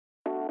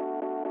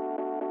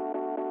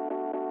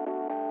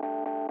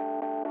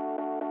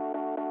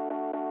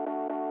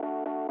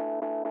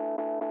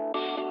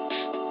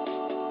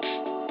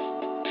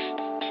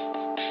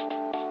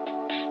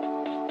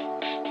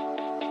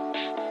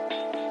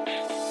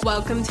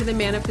Welcome to the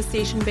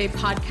Manifestation Babe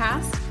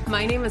podcast.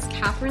 My name is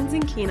Catherine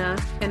Zinkina,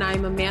 and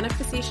I'm a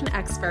manifestation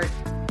expert,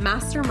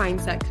 master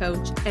mindset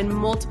coach, and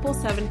multiple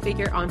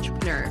seven-figure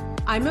entrepreneur.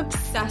 I'm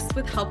obsessed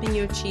with helping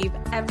you achieve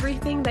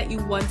everything that you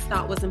once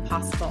thought was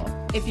impossible.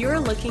 If you're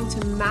looking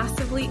to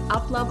massively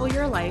up-level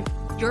your life,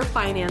 your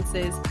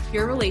finances,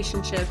 your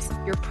relationships,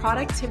 your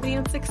productivity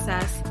and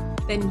success,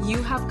 then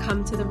you have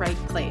come to the right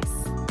place.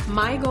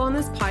 My goal in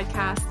this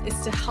podcast is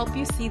to help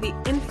you see the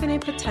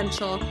infinite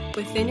potential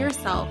within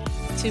yourself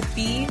to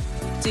be,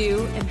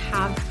 do, and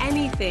have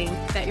anything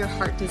that your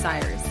heart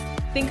desires.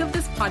 Think of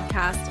this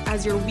podcast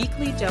as your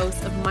weekly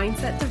dose of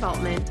mindset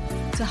development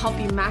to help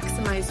you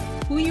maximize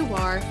who you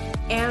are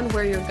and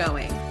where you're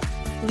going.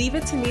 Leave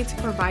it to me to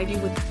provide you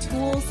with the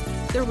tools,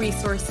 the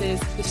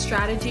resources, the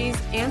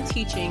strategies, and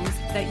teachings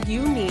that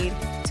you need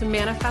to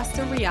manifest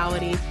a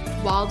reality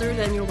wilder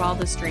than your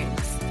wildest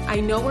dreams. I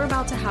know we're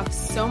about to have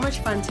so much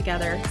fun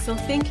together, so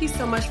thank you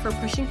so much for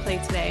pushing play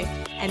today.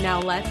 And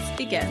now let's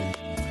begin.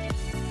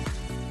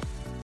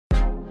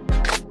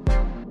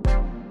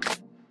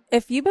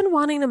 If you've been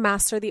wanting to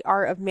master the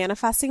art of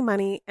manifesting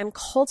money and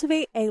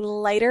cultivate a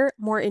lighter,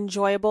 more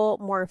enjoyable,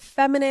 more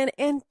feminine,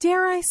 and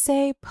dare I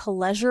say,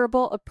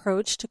 pleasurable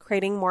approach to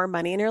creating more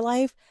money in your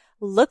life,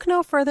 look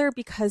no further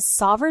because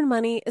Sovereign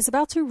Money is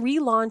about to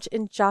relaunch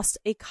in just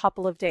a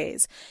couple of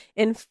days.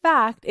 In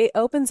fact, it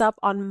opens up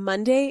on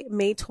Monday,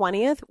 May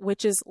 20th,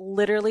 which is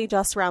literally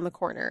just around the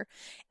corner.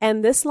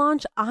 And this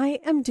launch, I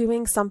am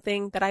doing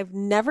something that I've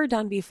never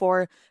done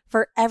before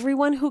for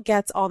everyone who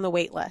gets on the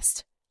wait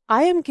list.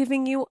 I am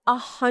giving you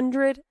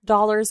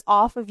 $100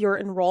 off of your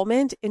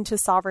enrollment into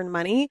Sovereign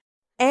Money,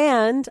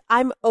 and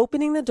I'm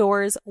opening the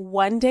doors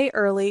one day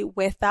early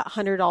with that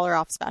 $100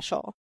 off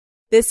special.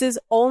 This is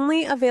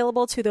only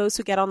available to those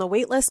who get on the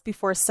waitlist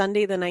before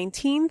Sunday the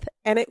 19th,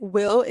 and it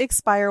will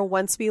expire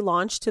once we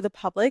launch to the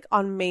public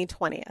on May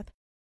 20th.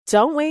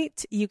 Don't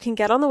wait. You can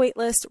get on the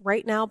waitlist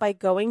right now by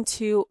going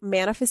to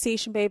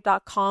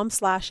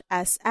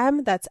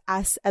manifestationbabe.com/SM. That's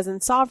S as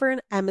in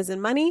sovereign, M as in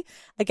money.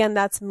 Again,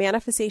 that's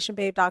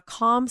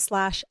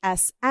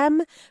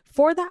manifestationbabe.com/SM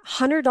for that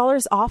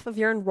 $100 off of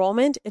your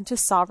enrollment into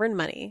Sovereign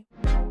Money.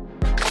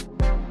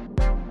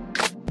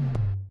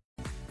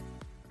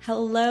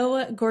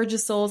 Hello,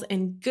 gorgeous souls,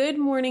 and good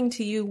morning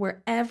to you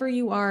wherever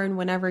you are and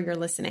whenever you're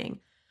listening.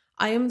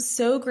 I am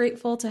so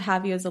grateful to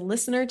have you as a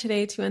listener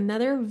today to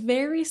another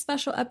very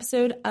special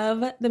episode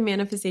of the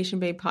Manifestation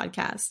Babe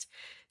podcast.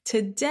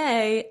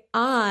 Today,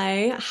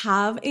 I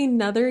have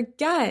another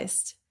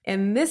guest,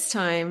 and this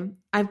time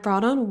I've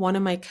brought on one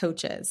of my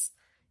coaches.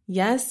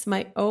 Yes,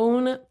 my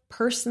own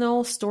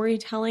personal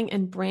storytelling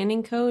and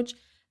branding coach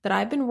that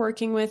I've been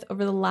working with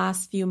over the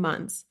last few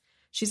months.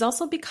 She's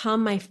also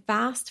become my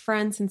fast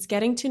friend since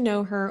getting to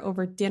know her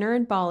over dinner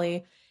in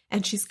Bali,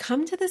 and she's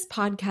come to this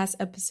podcast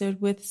episode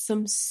with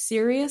some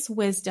serious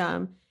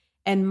wisdom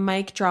and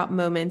mic drop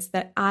moments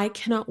that I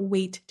cannot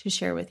wait to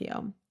share with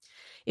you.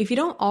 If you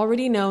don't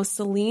already know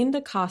Celine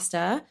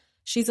DaCosta,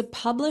 she's a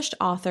published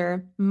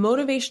author,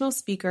 motivational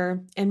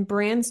speaker, and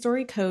brand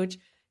story coach,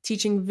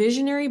 teaching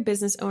visionary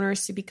business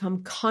owners to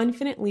become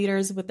confident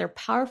leaders with their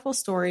powerful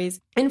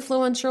stories,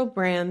 influential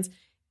brands,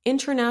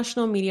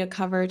 international media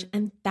coverage,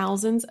 and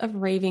thousands of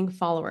raving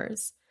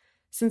followers.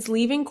 Since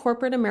leaving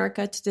corporate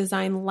America to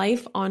design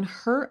life on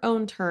her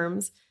own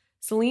terms,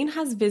 Celine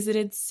has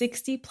visited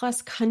 60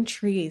 plus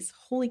countries,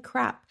 holy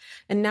crap,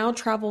 and now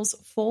travels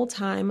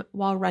full-time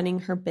while running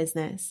her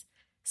business.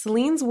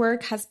 Celine's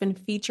work has been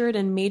featured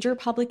in major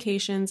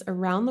publications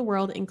around the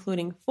world,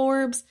 including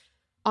Forbes,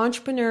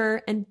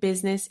 Entrepreneur, and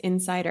Business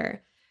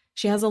Insider.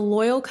 She has a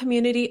loyal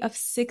community of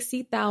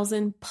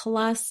 60,000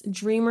 plus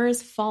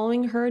dreamers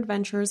following her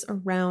adventures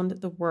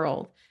around the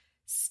world.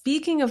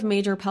 Speaking of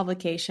major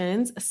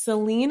publications,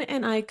 Celine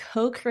and I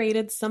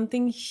co-created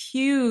something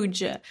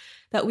huge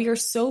that we are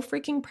so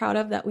freaking proud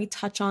of that we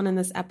touch on in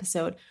this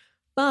episode.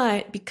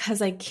 But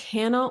because I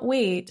cannot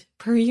wait,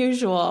 per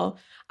usual,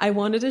 I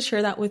wanted to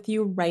share that with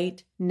you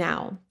right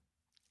now.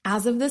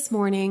 As of this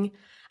morning,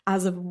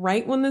 as of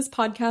right when this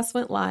podcast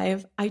went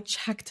live, I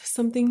checked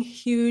something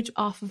huge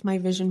off of my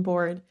vision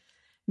board.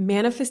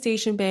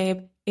 Manifestation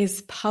Babe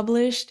is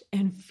published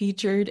and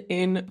featured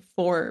in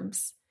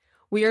Forbes.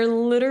 We are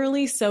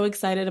literally so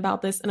excited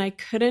about this, and I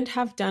couldn't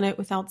have done it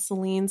without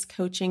Celine's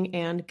coaching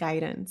and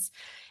guidance.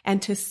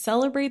 And to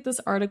celebrate this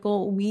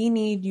article, we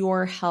need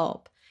your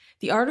help.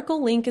 The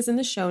article link is in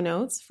the show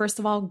notes. First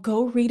of all,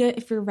 go read it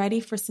if you're ready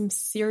for some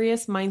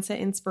serious mindset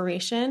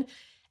inspiration.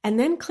 And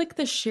then click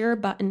the share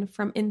button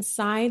from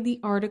inside the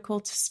article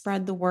to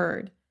spread the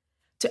word.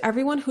 To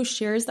everyone who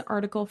shares the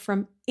article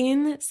from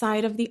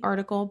inside of the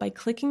article by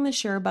clicking the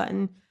share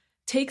button,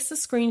 takes a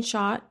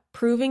screenshot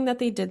proving that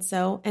they did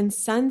so, and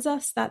sends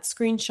us that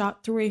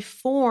screenshot through a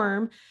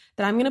form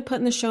that I'm going to put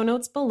in the show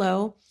notes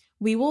below,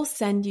 we will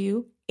send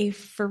you a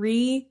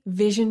free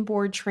vision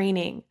board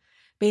training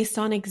based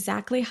on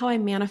exactly how I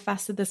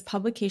manifested this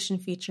publication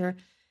feature.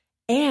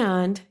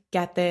 And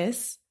get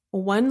this,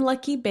 one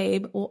lucky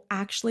babe will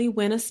actually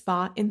win a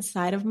spot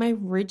inside of my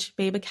Rich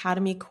Babe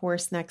Academy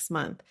course next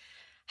month.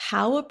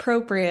 How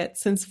appropriate,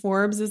 since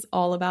Forbes is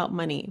all about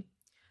money.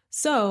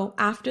 So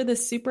after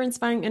this super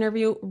inspiring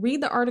interview,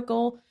 read the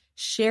article,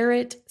 share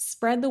it,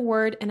 spread the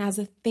word, and as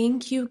a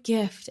thank you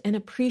gift and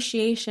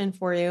appreciation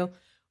for you,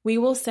 we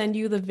will send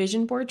you the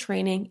vision board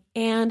training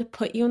and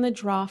put you in the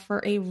draw for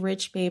a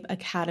Rich Babe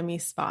Academy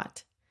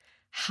spot.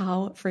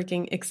 How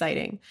freaking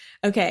exciting.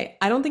 Okay,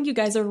 I don't think you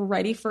guys are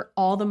ready for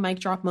all the mic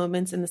drop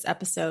moments in this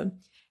episode.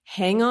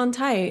 Hang on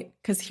tight,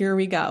 because here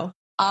we go.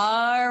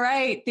 All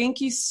right. Thank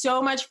you so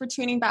much for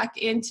tuning back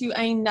into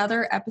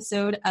another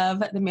episode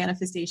of the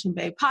Manifestation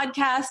Babe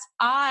podcast.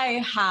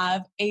 I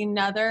have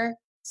another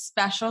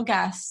special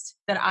guest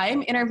that I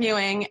am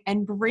interviewing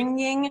and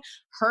bringing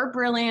her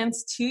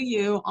brilliance to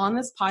you on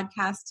this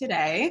podcast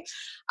today.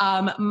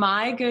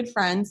 My good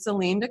friend,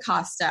 Celine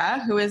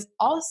DaCosta, who is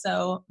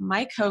also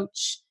my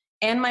coach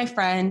and my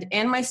friend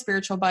and my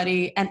spiritual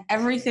buddy and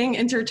everything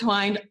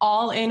intertwined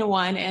all in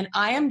one. And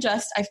I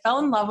fell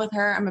in love with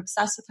her. I'm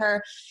obsessed with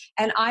her.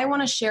 And I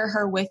want to share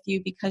her with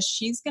you because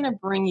she's going to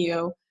bring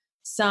you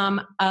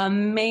some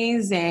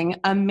amazing,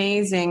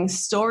 amazing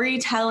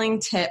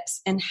storytelling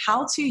tips and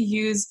how to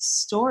use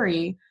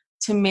story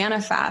to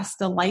manifest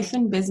the life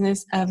and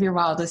business of your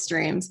wildest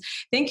dreams.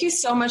 Thank you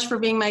so much for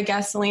being my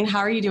guest, Celine. How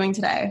are you doing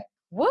today?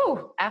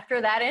 Woo!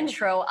 After that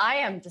intro, I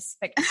am just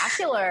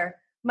spectacular.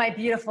 My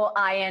beautiful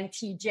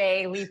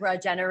INTJ Libra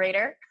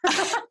generator.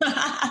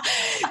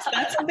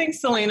 That's something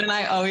Celine and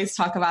I always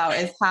talk about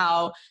is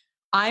how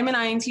I'm an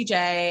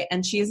INTJ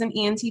and she's an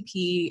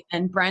ENTP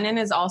and Brennan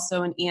is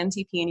also an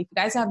ENTP. And if you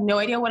guys have no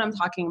idea what I'm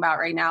talking about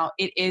right now,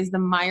 it is the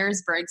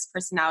Myers-Briggs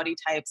personality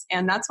types.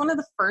 And that's one of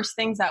the first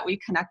things that we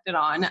connected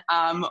on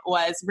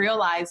was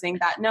realizing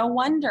that no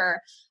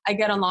wonder I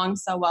get along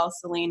so well,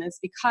 Celine, is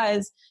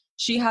because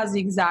she has the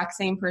exact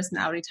same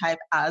personality type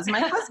as my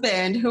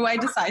husband, who I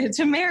decided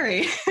to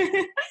marry.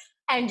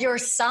 And your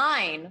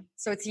sign,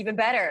 so it's even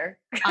better.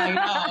 I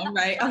know,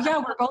 right? Oh yeah,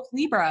 we're both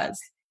Libras.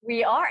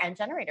 We are, and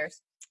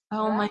generators.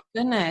 Oh my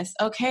goodness.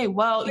 Okay,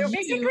 well. You're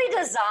basically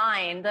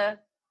designed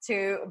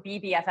to be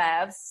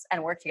BFFs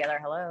and work together.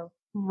 Hello.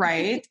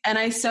 Right. And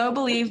I so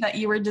believe that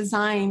you were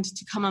designed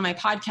to come on my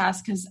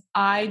podcast because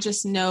I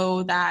just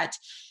know that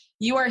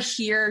you are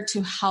here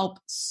to help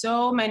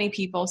so many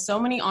people, so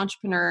many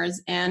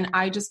entrepreneurs, and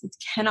I just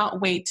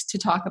cannot wait to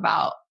talk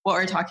about what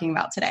we're talking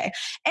about today.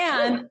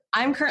 And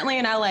I'm currently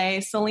in LA.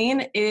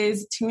 Celine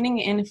is tuning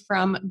in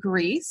from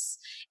Greece,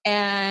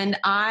 and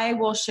I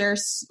will share,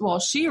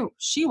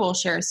 she will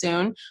share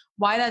soon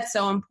why that's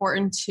so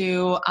important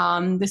to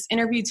this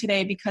interview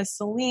today, because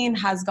Celine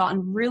has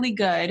gotten really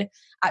good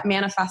at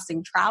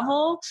manifesting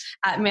travel,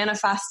 at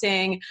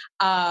manifesting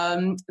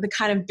the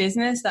kind of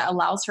business that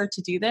allows her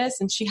to do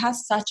this. And she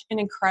has such an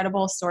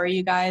incredible story,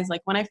 you guys.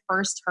 Like when I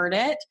first heard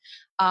it,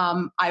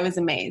 I was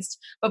amazed.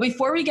 But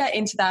before we get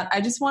into that,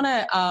 I just want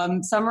to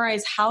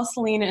summarize how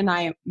Celine and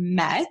I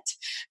met.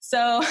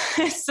 So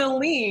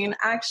Celine,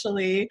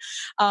 actually,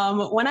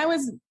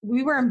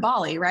 we were in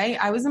Bali, right?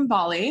 I was in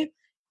Bali.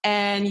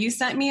 And you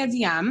sent me a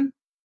DM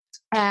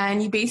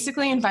and you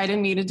basically invited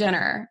me to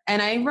dinner.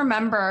 And I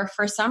remember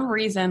for some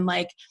reason,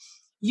 like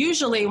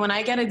usually when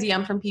I get a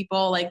DM from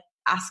people like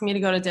asking me to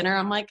go to dinner,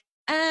 I'm like,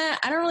 I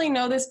don't really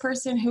know this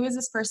person. Who is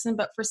this person?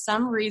 But for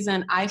some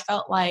reason, I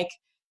felt like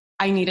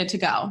I needed to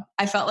go.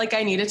 I felt like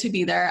I needed to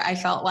be there. I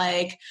felt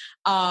like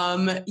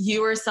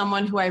you were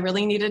someone who I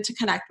really needed to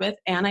connect with,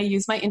 and I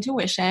used my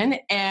intuition.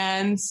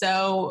 And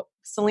so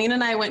Celine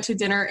and I went to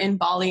dinner in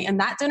Bali, and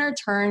that dinner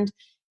turned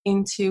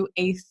into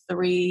a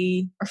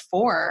 3 or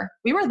 4.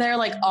 We were there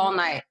like all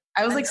night.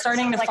 I was like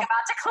starting to about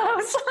to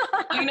close.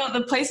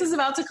 The place was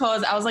about to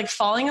close. I was like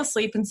falling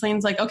asleep, and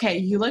Celine's like, okay,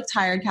 you look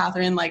tired,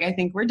 Catherine. Like, I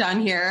think we're done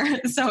here.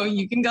 So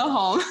you can go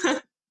home.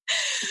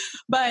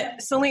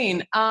 But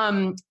Celine,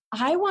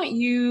 I want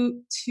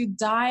you to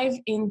dive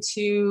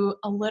into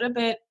a little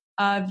bit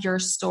of your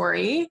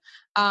story,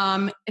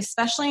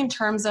 especially in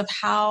terms of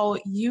how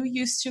you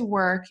used to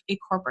work a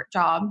corporate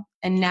job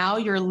and now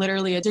you're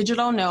literally a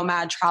digital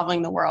nomad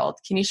traveling the world.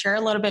 Can you share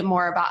a little bit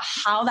more about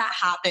how that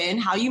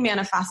happened, how you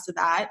manifested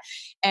that,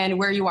 and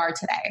where you are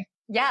today?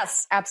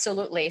 Yes,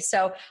 absolutely.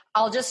 So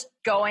I'll just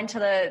go into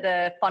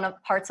the fun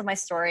parts of my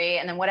story,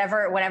 and then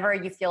whenever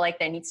you feel like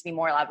there needs to be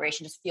more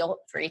elaboration, just feel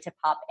free to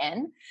pop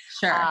in.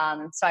 Sure.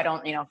 So I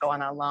don't, go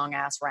on a long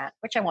ass rant,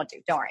 which I won't do.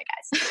 Don't worry,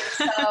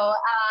 guys.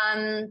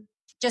 So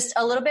just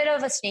a little bit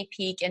of a sneak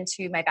peek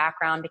into my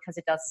background, because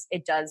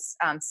it does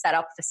set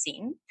up the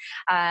scene.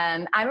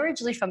 I'm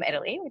originally from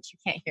Italy, which you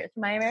can't hear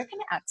through my American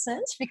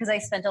accent because I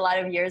spent a lot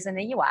of years in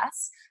the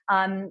U.S.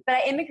 But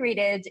I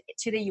immigrated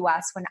to the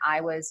U.S. when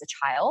I was a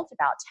child,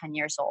 about 10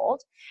 years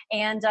old.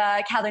 And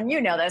Catherine, you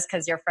know this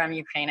because you're from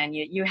Ukraine, and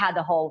you had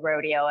the whole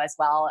rodeo as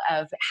well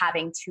of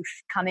having to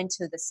come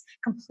into this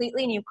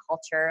completely new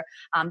culture,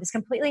 this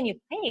completely new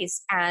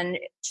place, and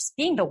just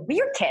being the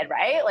weird kid,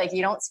 right? Like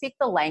you don't speak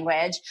the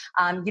language.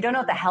 You don't know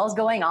what the hell's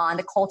going on.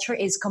 The culture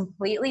is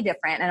completely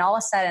different. And all of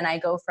a sudden I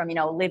go from,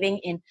 living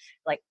in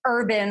like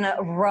urban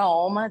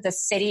Rome, the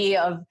city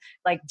of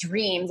like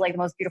dreams, like the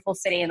most beautiful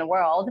city in the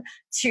world,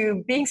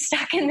 to being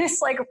stuck in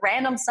this like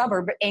random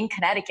suburb in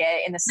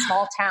Connecticut in this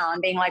small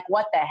town, being like,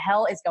 what the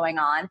hell is going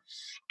on?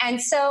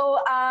 And so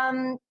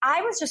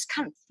I was just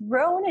kind of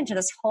thrown into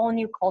this whole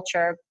new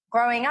culture,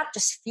 growing up,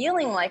 just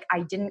feeling like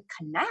I didn't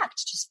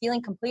connect, just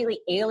feeling completely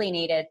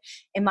alienated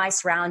in my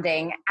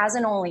surrounding. As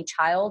an only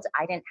child,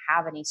 I didn't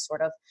have any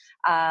sort of,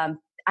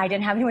 I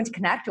didn't have anyone to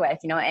connect with,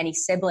 any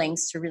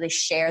siblings to really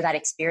share that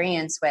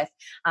experience with.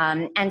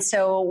 And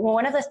so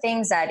one of the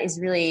things that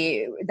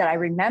I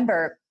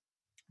remember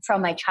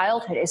from my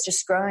childhood is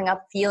just growing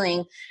up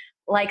feeling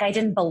like I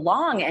didn't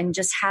belong, and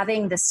just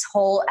having this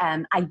whole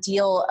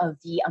ideal of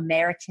the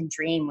American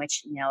dream,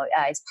 which,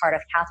 is part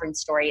of Catherine's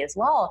story as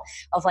well,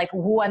 of like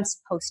who I'm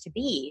supposed to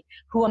be,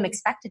 who I'm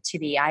expected to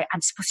be.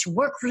 I'm supposed to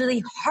work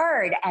really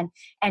hard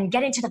and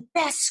get into the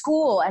best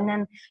school, and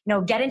then,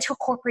 get into a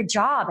corporate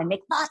job and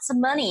make lots of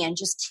money and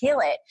just kill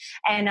it.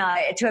 And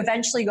to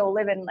eventually go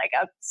live in like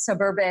a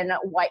suburban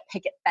white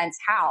picket fence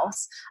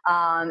house.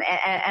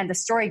 And the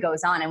story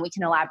goes on, and we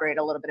can elaborate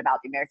a little bit about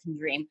the American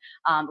dream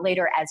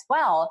later as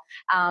well.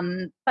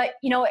 But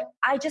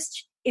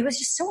it was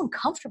just so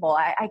uncomfortable.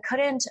 I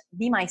couldn't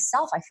be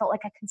myself. I felt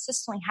like I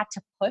consistently had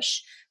to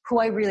push who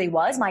I really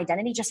was. My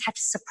identity just had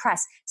to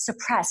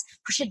suppress,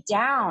 push it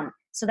down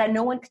so that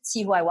no one could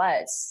see who I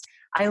was.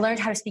 I learned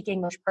how to speak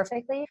English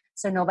perfectly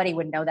so nobody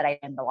would know that I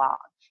didn't belong.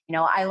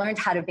 I learned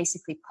how to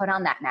basically put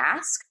on that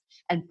mask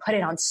and put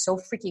it on so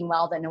freaking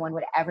well that no one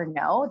would ever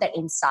know that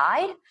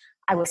inside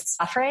I was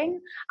suffering.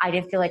 I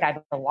didn't feel like I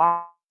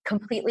belonged,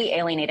 completely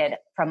alienated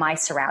from my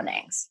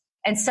surroundings.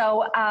 And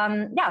so,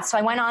 so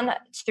I went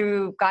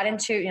into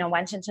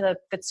the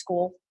good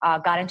school,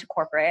 got into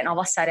corporate, and all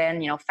of a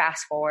sudden,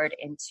 fast forward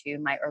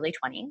into my early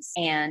 20s,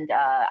 and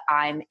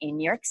I'm in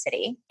New York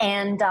City,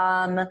 and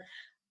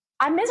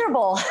I'm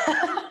miserable.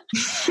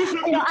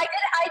 I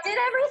did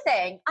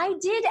everything. I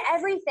did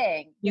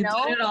everything. You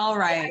did it all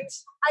right.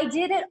 I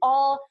did it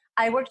all.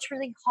 I worked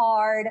really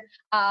hard.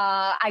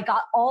 I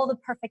got all the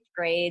perfect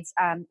grades.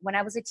 When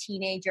I was a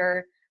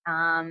teenager,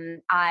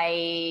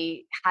 I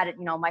had,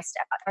 my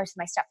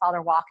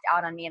stepfather walked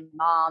out on me and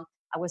mom.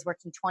 I was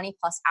working 20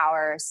 plus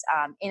hours,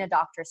 in a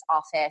doctor's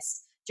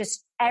office,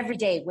 just every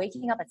day,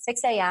 waking up at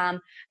 6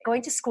 a.m.,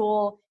 going to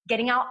school,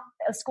 getting out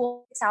of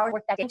school 6 hours,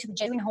 work that day, to the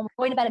gym, going home,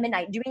 going to bed at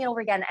midnight, doing it over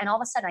again. And all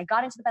of a sudden I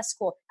got into the best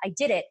school. I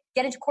did it,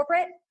 get into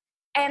corporate,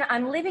 and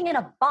I'm living in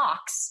a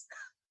box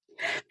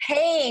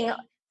paying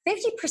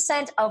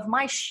 50% of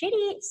my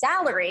shitty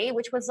salary,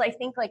 which was, I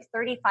think, like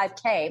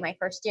 $35K my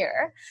first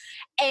year.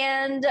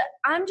 And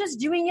I'm just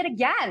doing it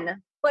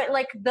again, but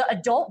like the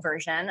adult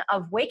version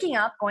of waking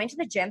up, going to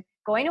the gym,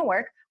 going to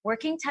work,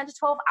 working 10 to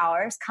 12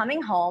 hours,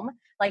 coming home.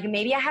 Like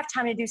maybe I have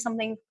time to do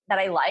something that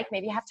I like.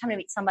 Maybe I have time to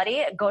meet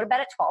somebody, go to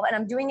bed at 12, and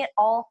I'm doing it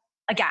all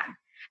again.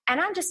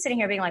 And I'm just sitting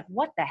here being like,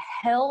 what the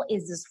hell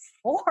is this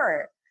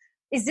for?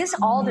 Is this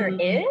all there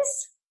is?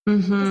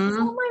 Is this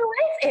all my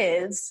life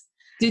is?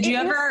 Did you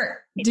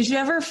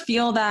ever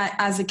feel that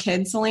as a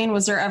kid, Celine?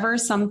 Was there ever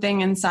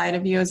something inside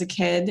of you as a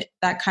kid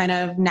that kind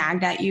of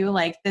nagged at you,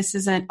 like, this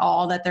isn't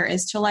all that there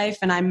is to life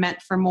and I'm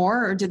meant for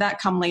more? Or did that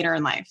come later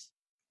in life?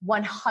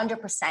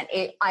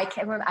 100%.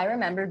 I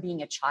remember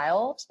being a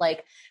child,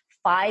 like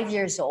 5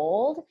 years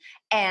old,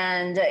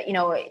 and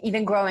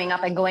even growing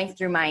up and going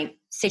through my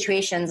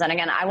situations. And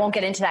again, I won't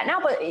get into that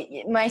now, but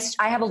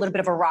I have a little bit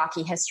of a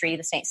rocky history,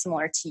 the same,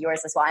 similar to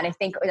yours as well. And I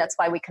think that's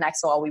why we connect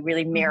so well. We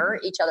really mirror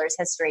each other's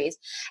histories,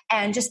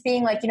 and just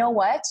being like, you know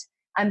what,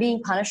 I'm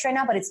being punished right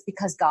now, but it's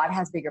because God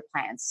has bigger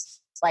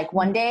plans. Like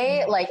one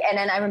day, and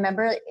then I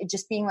remember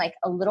just being like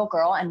a little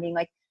girl and being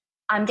like,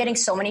 I'm getting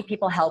so many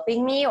people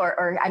helping me,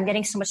 or I'm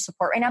getting so much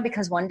support right now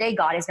because one day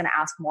God is going to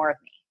ask more of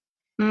me.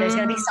 There's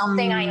going to be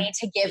something I need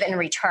to give in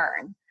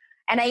return.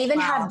 And I even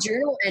have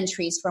journal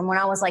entries from when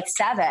I was like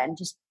 7,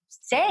 just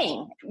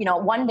saying,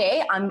 one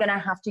day I'm going to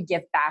have to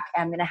give back.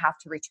 I'm going to have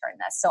to return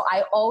this. So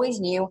I always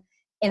knew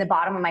in the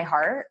bottom of my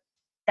heart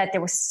that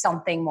there was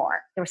something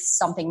more. There was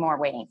something more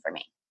waiting for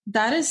me.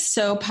 That is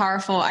so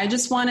powerful. I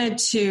just wanted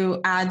to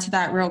add to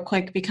that real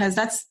quick, because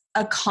that's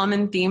a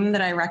common theme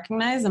that I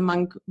recognize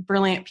among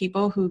brilliant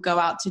people who go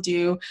out to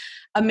do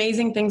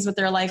amazing things with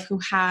their life, who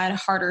had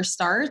harder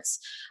starts,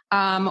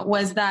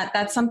 was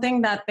that's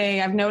something that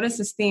I've noticed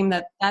this theme,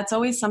 that's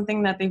always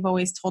something that they've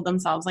always told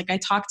themselves. Like, I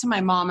talked to my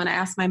mom and I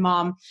asked my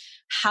mom,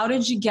 how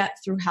did you get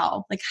through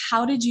hell? Like,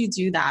 how did you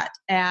do that?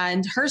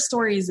 And her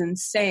story is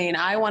insane.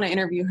 I want to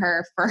interview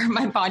her for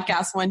my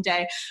podcast one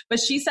day, but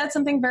she said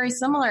something very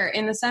similar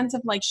in the sense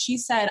of, like, she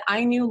said,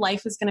 I knew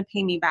life was going to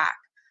pay me back.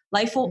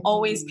 Life will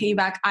always pay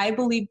back. I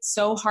believed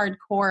so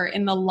hardcore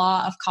in the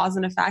law of cause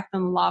and effect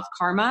and the law of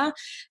karma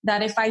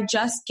that if I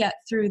just get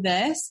through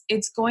this,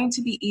 it's going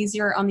to be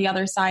easier on the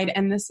other side.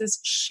 And this is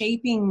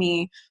shaping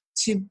me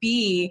to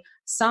be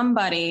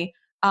somebody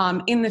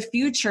in the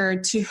future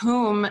to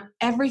whom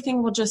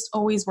everything will just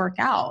always work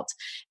out,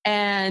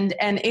 and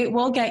it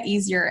will get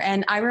easier.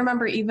 And I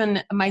remember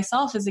even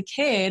myself as a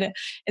kid,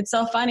 it's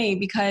so funny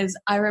because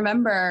I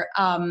remember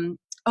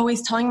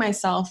always telling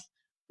myself,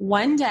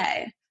 one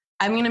day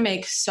I'm going to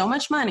make so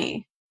much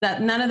money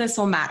that none of this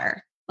will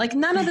matter. Like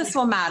none of this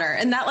will matter.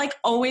 And that like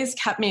always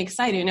kept me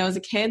excited. You know, as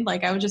a kid,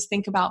 like I would just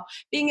think about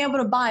being able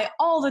to buy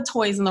all the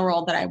toys in the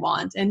world that I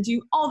want and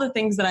do all the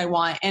things that I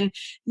want. And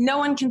no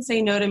one can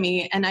say no to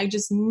me. And I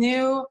just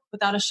knew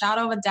without a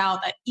shadow of a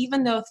doubt that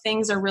even though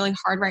things are really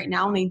hard right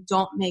now and they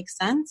don't make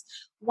sense,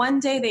 one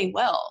day they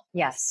will.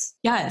 Yes.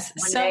 Yes.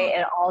 One day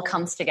it all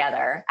comes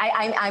together.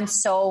 I'm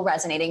so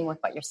resonating with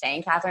what you're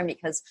saying, Catherine,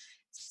 because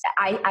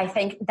I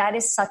think that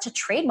is such a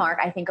trademark,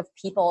 I think, of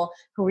people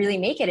who really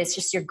make it. It's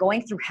just you're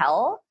going through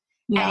hell.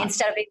 Yeah. And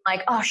instead of being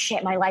like, oh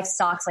shit, my life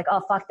sucks. Like,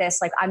 oh, fuck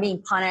this. Like I'm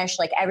being punished.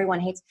 Like everyone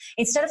hates.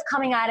 Instead of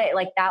coming at it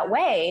like that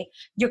way,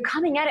 you're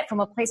coming at it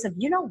from a place of,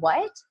 you know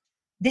what?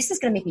 This is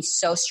going to make me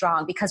so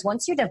strong, because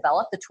once you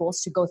develop the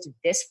tools to go through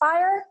this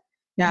fire,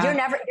 you're going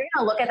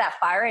to look at that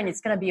fire and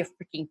it's going to be a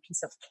freaking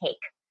piece of cake.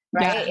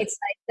 Right? Yeah. It's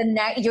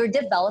like you're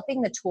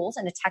developing the tools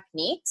and the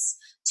techniques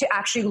to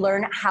actually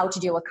learn how to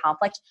deal with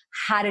conflict,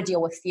 how to deal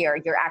with fear.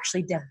 You're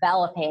actually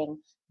developing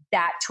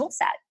that tool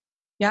set.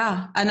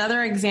 Yeah.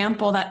 Another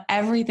example that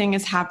everything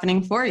is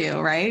happening for you,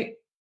 right?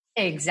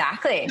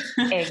 Exactly.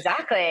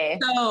 Exactly.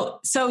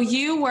 So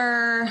you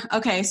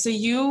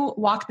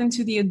walked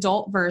into the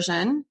adult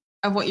version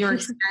of what you were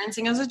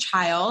experiencing as a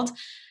child.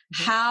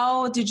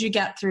 How did you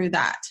get through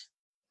that?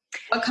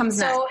 What comes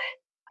next?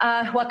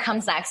 What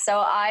comes next? So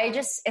I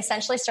just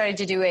essentially started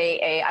to do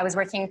I was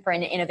working for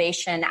an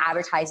innovation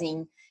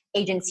advertising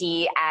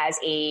agency as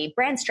a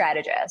brand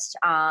strategist.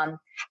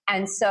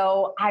 And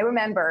so I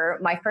remember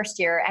my first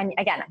year, and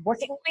again,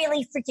 working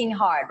really freaking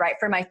hard, right,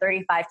 for my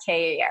 $35K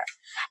a year.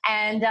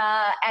 And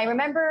I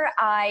remember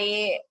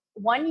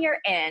 1 year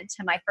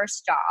into my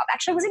first job,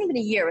 actually it wasn't even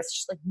a year, it was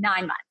just like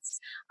 9 months.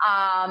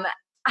 I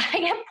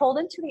get pulled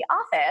into the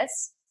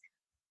office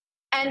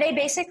and they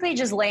basically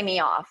just lay me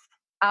off.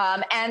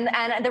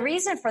 And the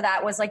reason for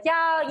that was like,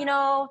 yeah, you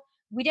know,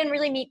 we didn't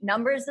really meet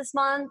numbers this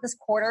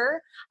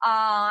quarter.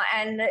 I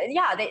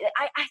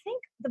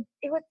think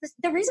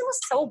the reason was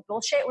so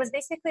bullshit. It was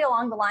basically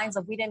along the lines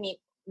of, we didn't meet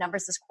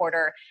numbers this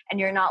quarter and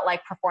you're not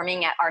like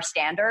performing at our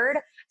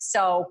standard.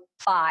 So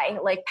bye,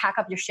 like pack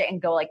up your shit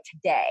and go like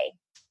today.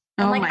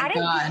 I'm like,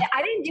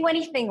 I didn't do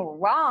anything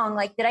wrong.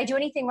 Like, did I do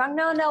anything wrong?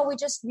 No,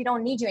 we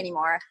don't need you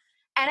anymore.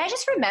 And I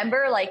just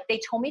remember like they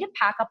told me to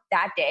pack up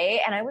that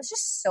day and I was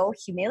just so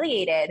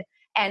humiliated.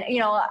 And, you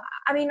know,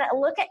 I mean,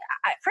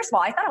 first of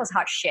all, I thought I was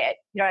hot shit.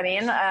 You know what I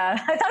mean? I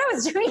thought I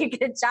was doing a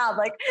good job,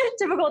 like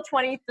typical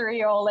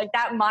 23-year-old, like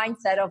that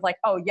mindset of like,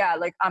 oh yeah,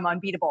 like I'm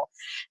unbeatable.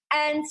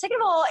 And second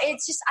of all,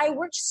 it's just, I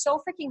worked so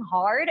freaking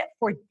hard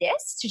for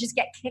this to just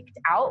get kicked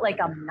out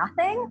like I'm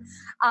nothing.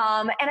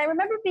 And I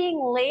remember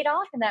being laid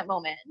off in that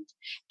moment.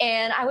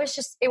 And I was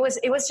just, it was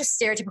just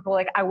stereotypical.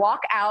 Like I walk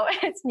out,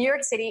 it's New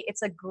York City,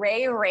 it's a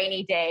gray,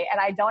 rainy day,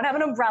 and I don't have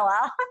an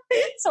umbrella.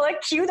 So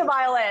like cue the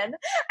violin.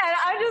 And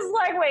I'm just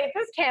like, wait,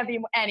 this can't be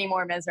any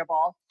more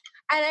miserable.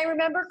 And I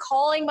remember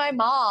calling my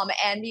mom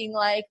and being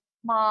like,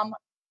 Mom,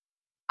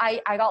 I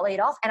got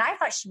laid off. And I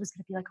thought she was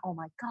going to be like, oh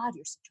my God,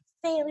 you're such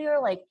a failure.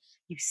 Like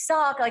you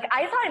suck. Like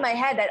I thought in my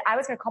head that I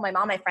was going to call my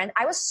mom, my friend.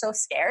 I was so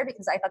scared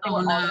because I thought they were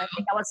all going to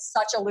think I was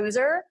such a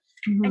loser.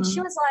 Mm-hmm. And she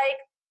was like,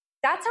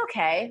 that's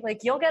okay. Like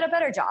you'll get a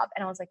better job.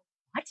 And I was like,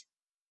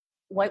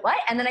 what?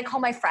 And then I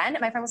called my friend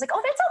and my friend was like,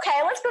 oh, that's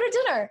okay. Let's go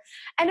to dinner.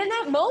 And in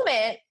that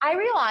moment, I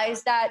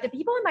realized that the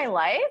people in my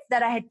life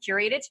that I had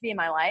curated to be in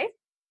my life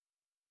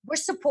were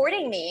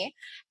supporting me.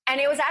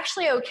 And it was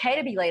actually okay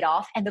to be laid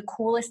off. And the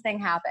coolest thing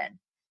happened.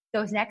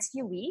 Those next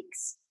few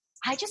weeks,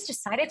 I just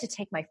decided to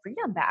take my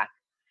freedom back.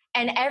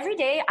 And every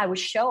day I would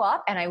show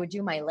up and I would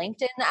do my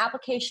LinkedIn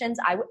applications.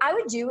 I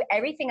would do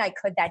everything I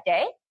could that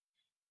day,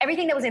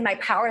 everything that was in my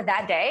power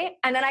that day.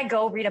 And then I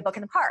go read a book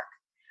in the park.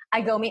 I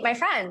go meet my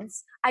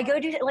friends. I go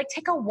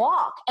take a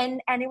walk.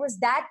 And it was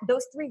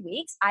those 3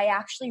 weeks, I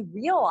actually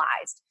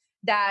realized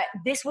that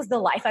this was the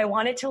life I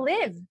wanted to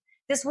live.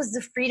 This was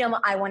the freedom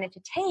I wanted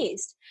to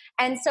taste.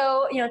 And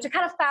so, you know, to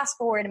kind of fast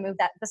forward and move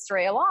the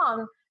story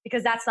along,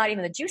 because that's not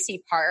even the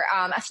juicy part.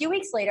 A few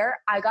weeks later,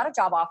 I got a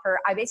job offer.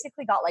 I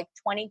basically got like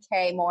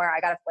 20K more. I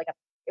got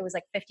it was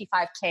like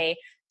 55K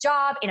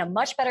job in a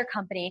much better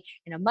company,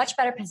 in a much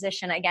better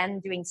position, again,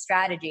 doing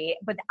strategy.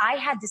 But I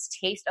had this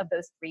taste of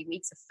those 3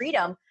 weeks of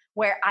freedom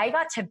where I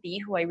got to be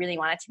who I really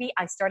wanted to be.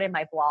 I started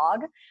my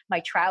blog,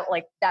 my travel,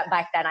 like that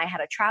back then I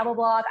had a travel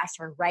blog. I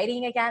started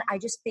writing again. I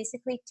just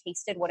basically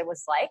tasted what it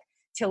was like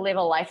to live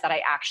a life that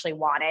I actually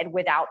wanted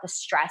without the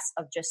stress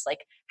of just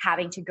like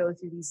having to go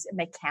through these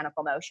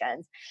mechanical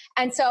motions.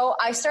 And so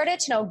I started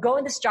to, go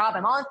in this job.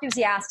 I'm all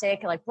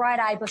enthusiastic, like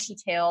bright-eyed,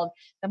 bushy-tailed.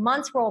 The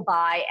months roll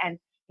by and,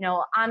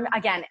 I'm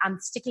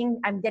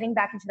getting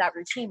back into that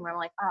routine where I'm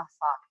like, oh,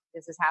 fuck,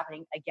 this is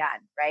happening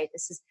again, right?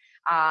 This is,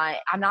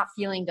 I'm not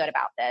feeling good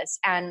about this.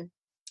 And,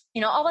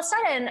 all of a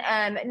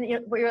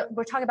sudden,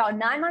 we're talking about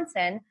 9 months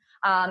in,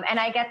 And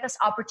I get this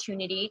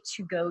opportunity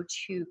to go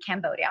to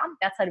Cambodia.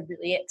 That's a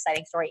really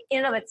exciting story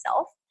in and of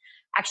itself.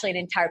 Actually, an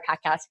entire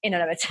podcast in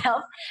and of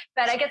itself.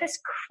 But I get this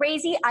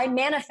crazy, I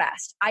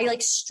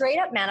like straight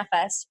up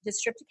manifest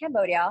this trip to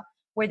Cambodia,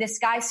 where this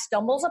guy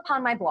stumbles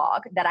upon my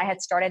blog that I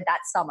had started that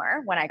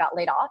summer when I got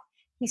laid off.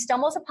 He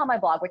stumbles upon my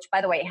blog, which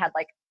by the way, had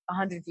like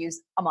 100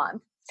 views a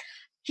month.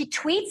 He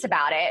tweets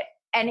about it.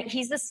 And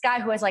he's this guy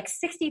who has like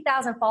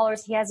 60,000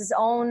 followers. He has his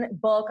own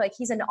book. Like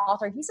he's an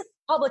author. He's a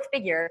public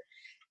figure.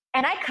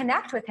 And I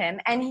connect with him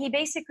and he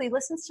basically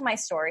listens to my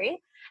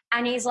story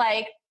and he's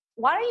like,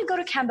 why don't you go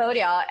to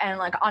Cambodia and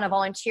like on a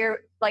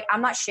volunteer, like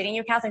I'm not shitting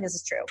you, Kathleen, this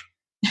is true.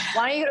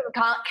 Why don't you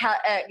go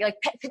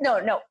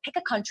to, pick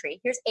a country.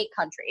 Here's 8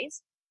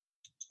 countries.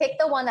 Pick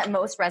the one that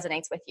most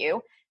resonates with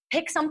you.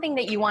 Pick something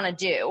that you want to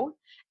do.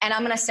 And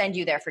I'm going to send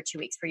you there for 2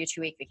 weeks for your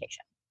 2-week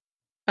vacation.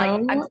 Like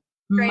I'm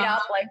straight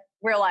up like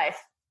real life.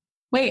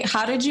 Wait,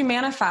 how did you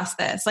manifest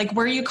this? Like,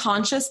 were you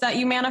conscious that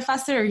you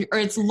manifested or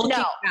it's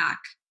looking back?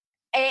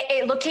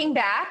 Looking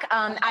back,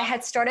 I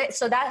had started.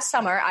 So that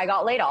summer I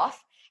got laid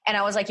off and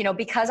I was like,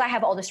 because I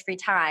have all this free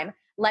time,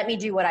 let me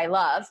do what I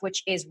love,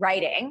 which is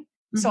writing.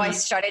 Mm-hmm. So I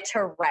started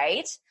to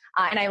write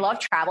and I love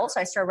travel. So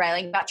I started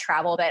writing about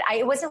travel, but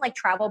it wasn't like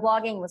travel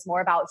blogging. It was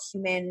more about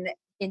human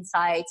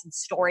insights and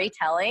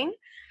storytelling.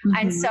 Mm-hmm.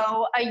 And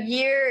so a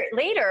year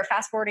later,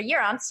 fast forward a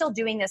year, I'm still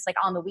doing this like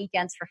on the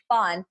weekends for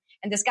fun.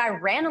 And this guy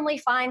randomly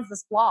finds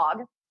this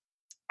blog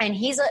and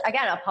he's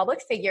again, a public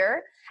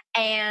figure.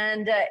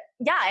 And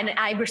and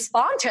I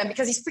respond to him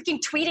because he's freaking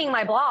tweeting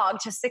my blog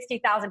to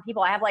 60,000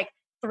 people. I have like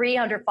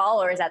 300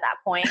 followers at that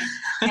point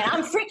and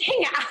I'm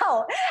freaking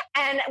out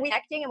and we're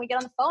connecting and we get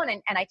on the phone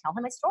and I tell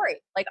him my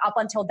story. Like up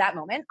until that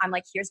moment, I'm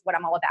like, here's what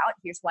I'm all about.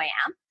 Here's who I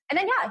am. And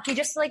then, he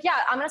just like,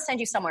 I'm going to send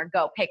you somewhere.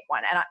 Go pick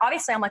one. And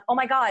obviously I'm like, oh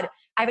my God,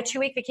 I have a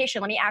 2-week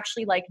vacation. Let me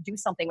actually like do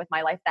something with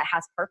my life that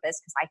has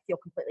purpose because I feel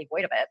completely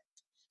void of it.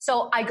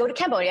 So I go to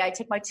Cambodia. I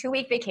take my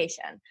 2-week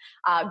vacation,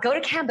 go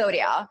to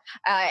Cambodia.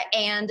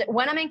 And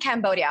when I'm in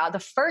Cambodia, the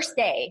first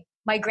day,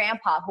 my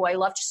grandpa, who I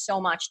loved so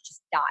much,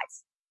 just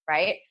dies.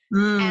 Right.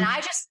 And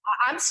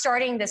I'm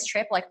starting this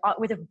trip like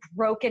with a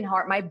broken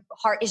heart. My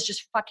heart is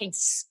just fucking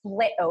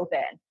split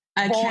open.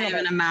 I can't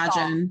even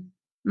imagine.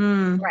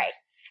 Right.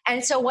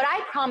 And so what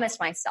I promised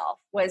myself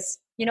was,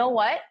 you know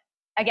what?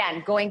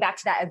 Again, going back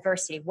to that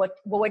adversity, what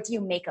do you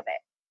make of it?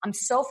 I'm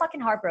so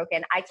fucking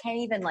heartbroken. I can't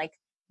even like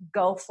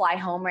go fly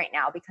home right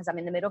now because I'm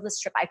in the middle of this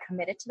trip. I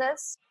committed to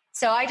this.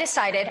 So I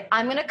decided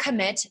I'm going to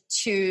commit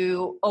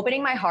to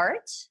opening my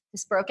heart,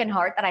 this broken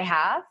heart that I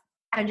have,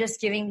 and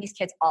just giving these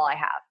kids all I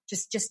have.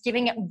 Just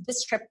giving it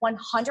this trip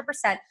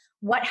 100%.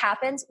 What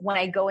happens when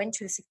I go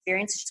into this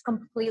experience is just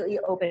completely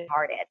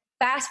open-hearted.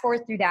 Fast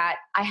forward through that,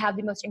 I have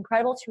the most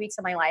incredible 2 weeks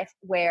of my life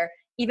where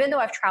even though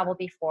I've traveled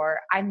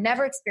before, I've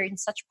never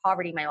experienced such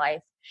poverty in my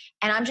life.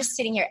 And I'm just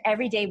sitting here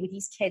every day with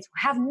these kids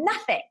who have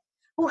nothing.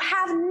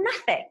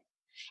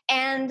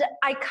 And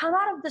I come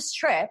out of this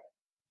trip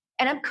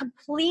and I'm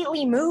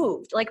completely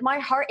moved. Like my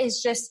heart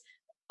is just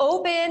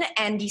open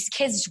and these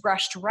kids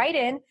rushed right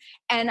in.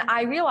 And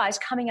I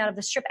realized coming out of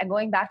this trip and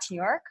going back to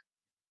New York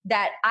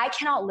that I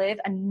cannot live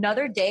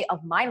another day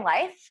of my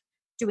life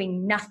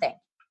doing nothing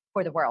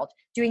for the world,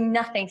 doing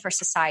nothing for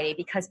society,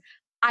 because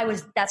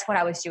that's what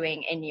I was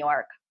doing in New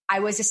York. I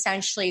was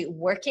essentially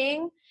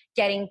working,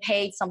 getting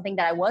paid something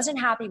that I wasn't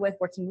happy with,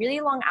 working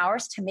really long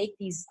hours to make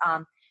these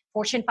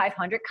Fortune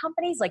 500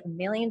 companies like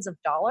millions of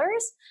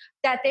dollars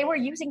that they were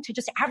using to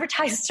just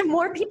advertise to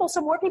more people so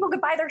more people could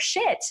buy their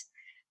shit.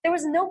 There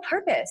was no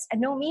purpose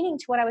and no meaning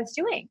to what I was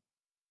doing.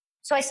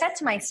 So I said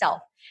to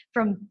myself,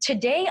 from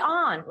today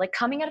on, like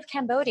coming out of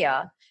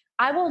Cambodia,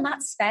 I will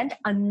not spend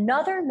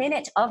another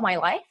minute of my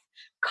life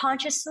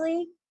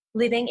consciously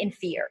living in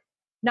fear.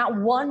 Not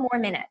one more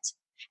minute.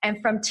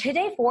 And from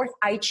today forth,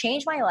 I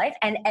changed my life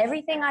and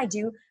everything I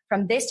do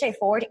from this day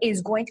forward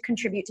is going to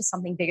contribute to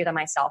something bigger than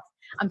myself.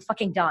 I'm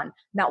fucking done.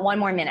 Not one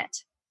more minute.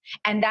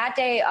 And that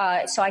day,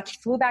 so I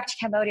flew back to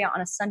Cambodia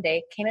on a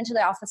Sunday, came into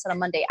the office on a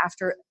Monday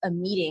after a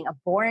meeting, a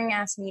boring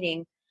ass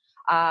meeting.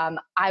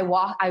 I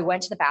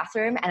went to the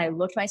bathroom and I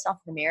looked myself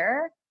in the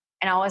mirror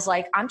and I was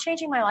like, I'm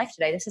changing my life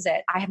today. This is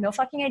it. I have no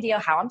fucking idea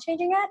how I'm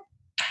changing it,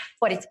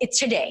 but it's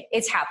today.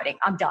 It's happening.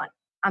 I'm done.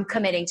 I'm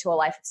committing to a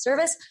life of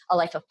service, a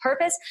life of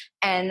purpose,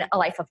 and a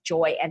life of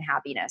joy and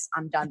happiness.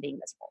 I'm done being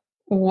miserable.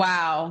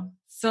 Wow.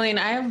 Celine,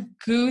 I have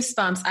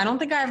goosebumps. I don't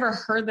think I ever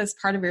heard this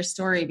part of your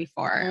story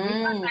before. We've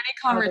had many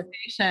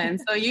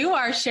conversations. So you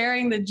are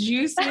sharing the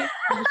juicy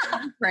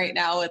right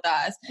now with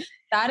us.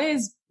 That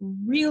is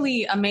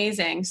really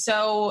amazing.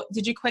 So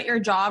did you quit your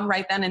job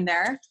right then and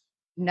there?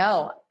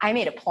 No, I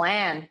made a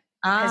plan.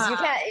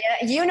 Because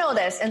you know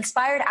this,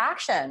 inspired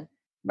action,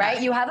 right?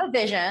 Yeah. You have a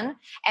vision.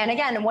 And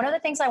again, one of the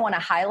things I want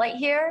to highlight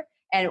here,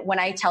 and when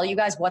I tell you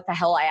guys what the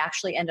hell I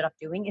actually ended up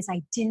doing, is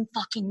I didn't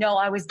fucking know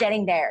I was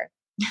getting there,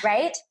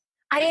 right?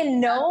 I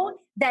didn't know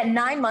that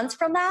 9 months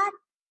from that,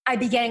 I'd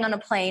be getting on a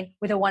plane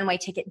with a one-way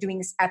ticket doing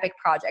this epic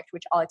project,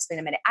 which I'll explain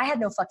in a minute. I had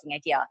no fucking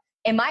idea.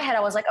 In my head, I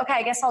was like, okay,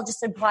 I guess I'll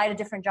just apply to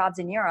different jobs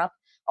in Europe,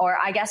 or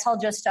I guess I'll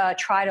just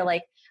try to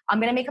like I'm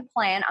going to make a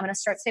plan. I'm going to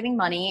start saving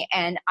money.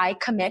 And I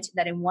commit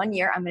that in 1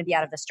 year, I'm going to be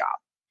out of this job.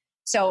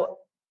 So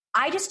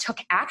I just took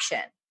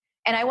action.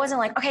 And I wasn't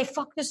like, okay,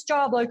 fuck this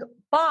job, like,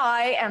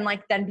 bye. And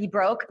like, then be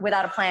broke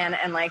without a plan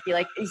and like, be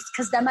like,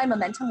 because then my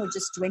momentum would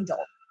just dwindle.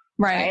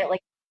 Right?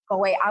 Like, go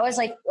away. I was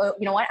like, well,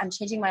 you know what? I'm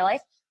changing my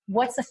life.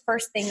 What's the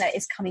first thing that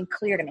is coming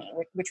clear to me,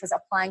 which was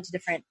applying to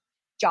different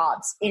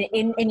jobs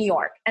in New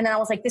York. And then I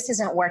was like, this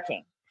isn't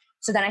working.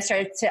 So then I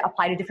started to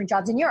apply to different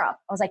jobs in Europe.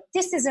 I was like,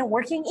 this isn't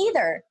working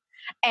either.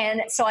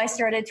 And so I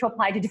started to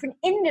apply to different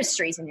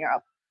industries in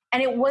Europe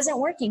and it wasn't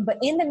working. But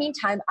in the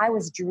meantime, I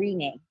was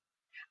dreaming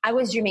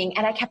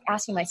and I kept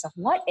asking myself,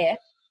 what if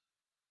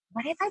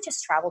I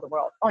just travel the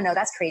world? Oh no,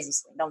 that's crazy,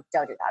 Celine. Don't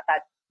do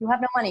that. You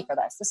have no money for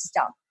this. This is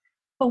dumb.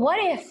 But what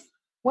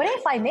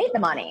if I made the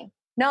money?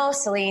 No,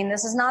 Celine,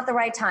 this is not the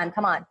right time.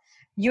 Come on.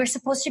 You're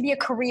supposed to be a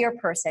career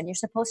person. You're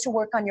supposed to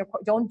work on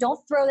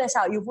don't throw this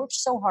out. You've worked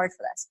so hard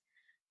for this.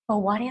 But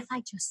what if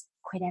I just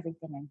quit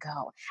everything and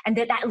go? And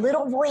that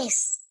little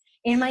voice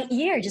in my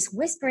ear, just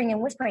whispering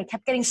and whispering,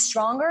 kept getting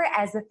stronger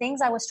as the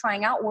things I was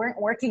trying out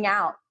weren't working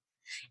out.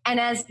 And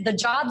as the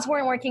jobs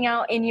weren't working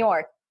out in New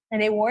York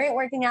and they weren't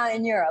working out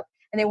in Europe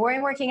and they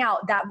weren't working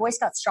out, that voice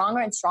got stronger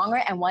and stronger.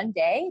 And one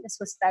day, this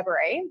was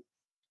February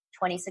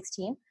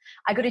 2016,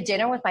 I go to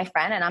dinner with my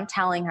friend and I'm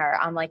telling her,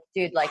 I'm like,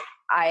 dude, like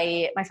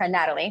my friend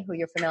Natalie, who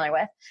you're familiar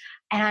with.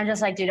 And I'm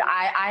just like, dude,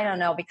 I don't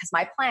know, because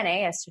my plan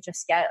A is to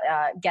just get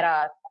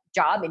a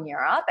job in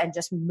Europe and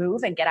just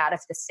move and get out of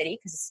the city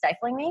because it's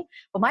stifling me.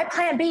 But my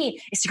plan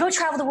B is to go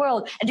travel the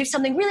world and do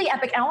something really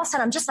epic. And all of a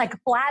sudden I'm just like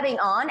blabbing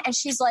on. And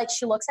she's like,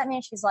 she looks at me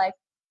and she's like,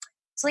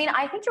 Celine,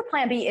 I think your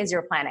plan B is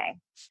your plan A.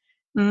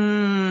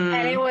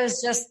 And it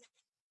was just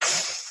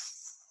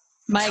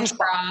mic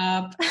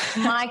drop.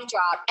 Mic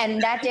drop.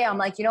 And that day I'm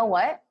like, you know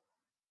what?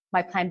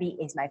 My plan B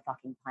is my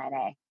fucking plan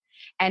A.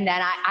 And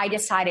then I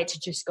decided to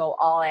just go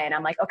all in.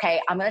 I'm like, okay,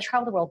 I'm going to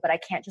travel the world, but I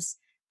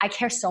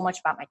care so much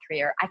about my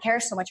career. I care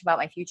so much about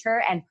my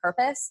future and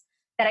purpose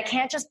that I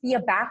can't just be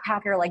a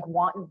backpacker, like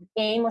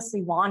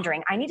aimlessly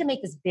wandering. I need to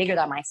make this bigger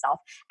than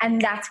myself.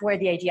 And that's where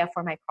the idea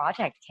for my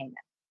project came in.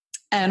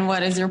 And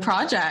what is your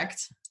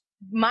project?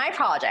 My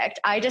project,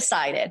 I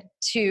decided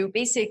to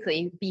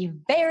basically be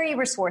very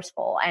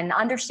resourceful and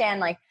understand,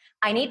 like,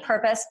 I need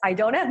purpose. I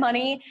don't have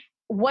money.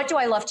 What do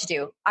I love to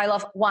do? I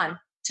love, 1,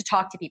 to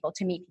talk to people,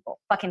 to meet people.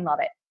 Fucking love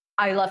it.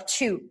 I love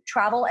 2,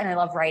 travel, and I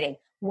love writing.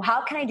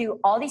 How can I do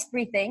all these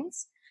 3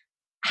 things?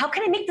 How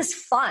can I make this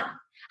fun?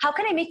 How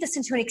can I make this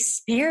into an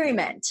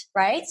experiment,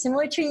 right?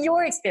 Similar to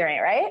your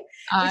experiment, right?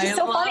 Which is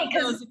so funny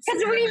because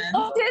we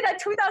both did that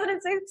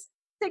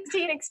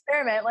 2016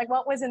 experiment, like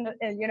what was in the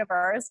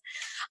universe.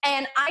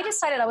 And I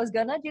decided I was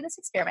going to do this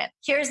experiment.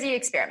 Here's the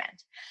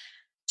experiment.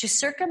 To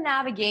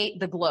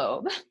circumnavigate the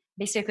globe,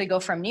 basically go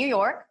from New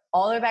York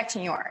all the way back to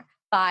New York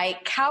by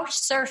couch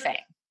surfing,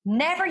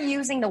 never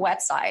using the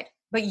website,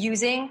 but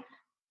using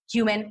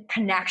human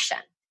connection.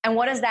 And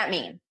what does that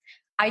mean?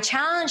 I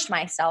challenged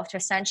myself to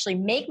essentially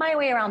make my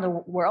way around the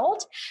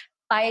world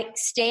by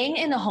staying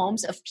in the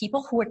homes of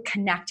people who were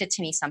connected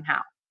to me somehow.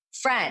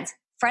 Friends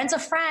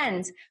of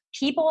friends,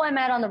 people I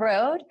met on the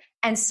road,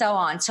 and so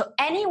on. So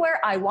anywhere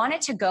I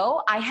wanted to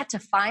go, I had to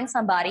find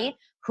somebody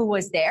who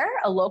was there,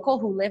 a local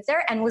who lived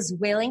there, and was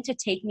willing to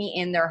take me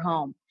in their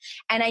home.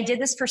 And I did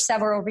this for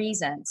several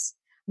reasons.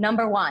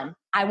 Number 1,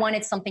 I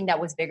wanted something that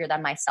was bigger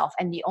than myself.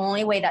 And the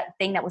only way that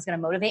thing that was going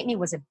to motivate me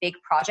was a big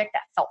project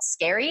that felt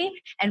scary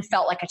and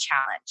felt like a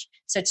challenge.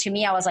 So to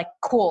me, I was like,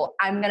 cool,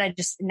 I'm going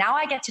to now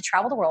I get to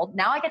travel the world.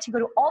 Now I get to go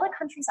to all the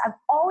countries I've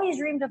always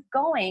dreamed of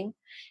going.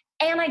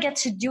 And I get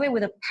to do it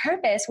with a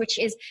purpose, which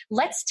is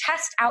let's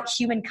test out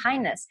human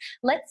kindness.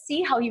 Let's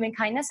see how human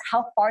kindness,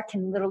 how far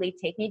can literally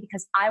take me,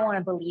 because I want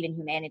to believe in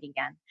humanity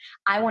again.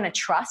 I want to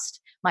trust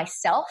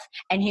myself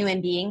and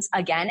human beings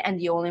again. And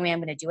the only way I'm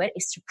going to do it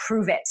is to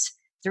prove it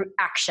through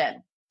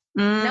action.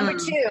 Number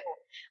 2,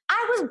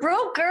 I was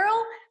broke,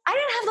 girl. I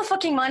didn't have the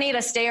fucking money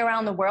to stay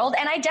around the world.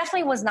 And I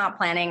definitely was not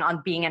planning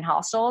on being in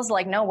hostels.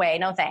 Like, no way,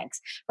 no thanks.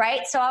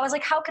 Right? So I was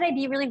like, how can I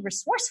be really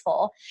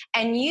resourceful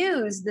and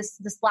use this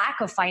lack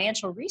of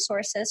financial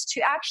resources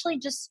to actually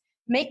just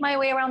make my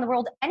way around the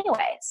world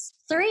anyways?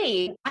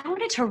 3, I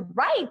wanted to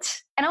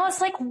write. And I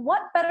was like,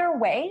 what better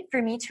way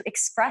for me to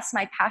express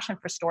my passion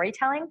for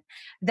storytelling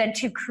than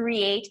to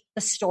create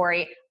the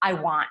story I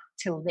want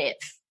to live,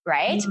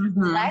 right?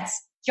 Let's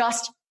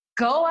just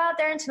go out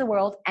there into the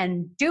world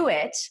and do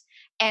it.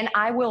 And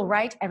I will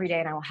write every day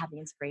and I will have the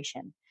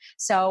inspiration.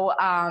 So,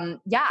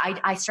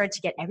 I started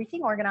to get everything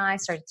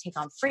organized, started to take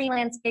on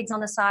freelance gigs on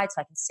the side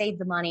so I can save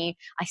the money.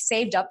 I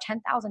saved up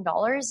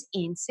 $10,000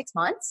 in 6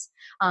 months,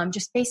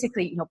 just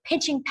basically,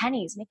 pinching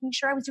pennies, making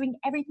sure I was doing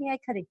everything I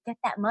could to get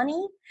that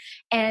money.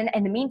 And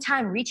in the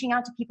meantime, reaching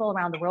out to people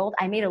around the world.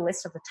 I made a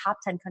list of the top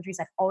 10 countries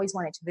I've always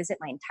wanted to visit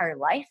my entire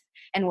life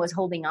and was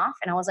holding off.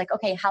 And I was like,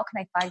 okay, how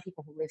can I find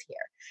people who live here,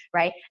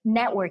 right?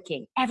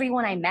 Networking.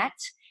 Everyone I met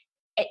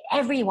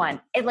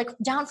everyone, like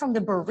down from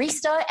the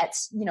barista at,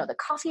 the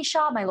coffee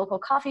shop, my local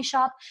coffee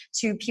shop,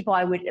 to people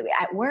I would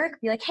at work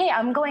be like, hey,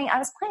 I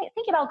was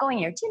thinking about going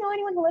here. Do you know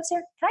anyone who lives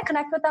here? Can I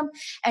connect with them?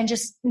 And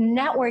just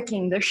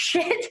networking the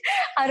shit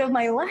out of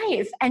my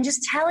life and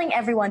just telling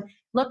everyone,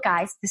 look,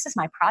 guys, this is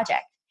my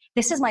project.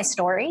 This is my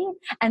story.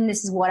 And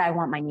this is what I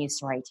want my new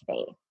story to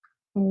be.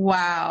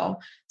 Wow.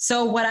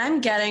 So what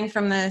I'm getting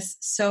from this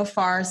so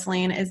far,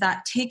 Celine, is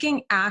that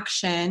taking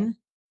action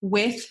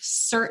with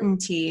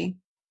certainty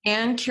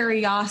and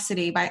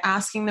curiosity by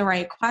asking the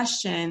right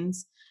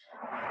questions,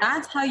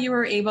 that's how you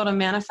were able to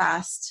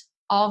manifest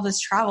all of this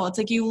travel. It's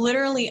like you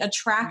literally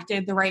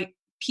attracted the right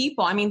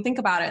people. I mean, think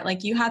about it.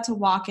 Like you had to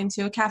walk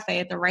into a cafe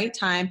at the right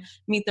time,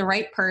 meet the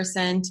right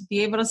person to be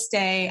able to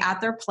stay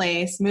at their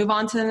place, move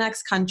on to the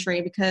next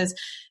country because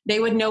they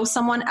would know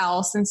someone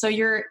else. And so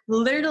you're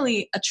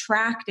literally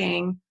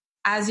attracting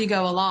as you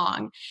go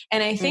along.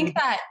 And I think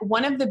that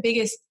one of the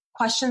biggest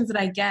questions that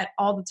I get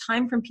all the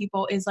time from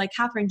people is like,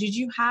 Catherine, did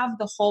you have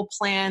the whole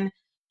plan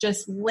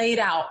just laid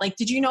out? Like,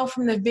 did you know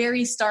from the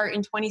very start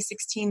in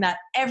 2016 that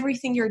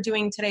everything you're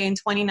doing today in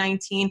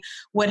 2019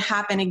 would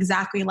happen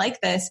exactly like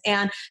this?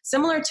 And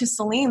similar to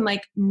Celine,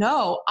 like,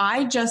 no,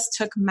 I just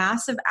took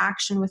massive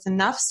action with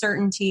enough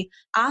certainty,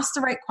 asked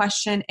the right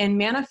question, and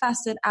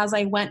manifested as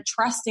I went,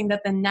 trusting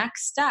that the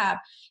next step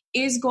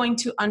is going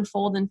to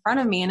unfold in front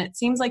of me. And it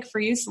seems like for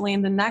you,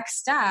 Celine, the next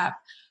step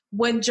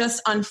would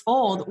just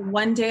unfold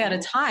one day at a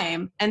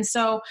time. And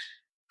so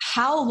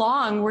how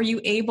long were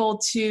you able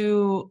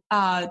to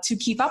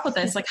keep up with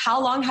this? Like,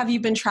 how long have you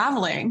been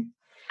traveling?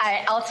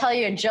 I'll tell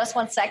you in just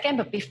 1 second,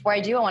 but before I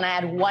do, I want to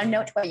add one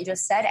note to what you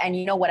just said. And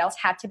you know what else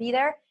had to be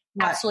there?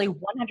 What? Absolutely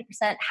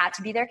 100% had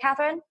to be there,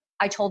 Catherine.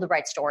 I told the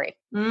right story.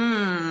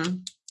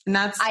 And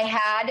I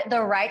had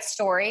the right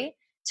story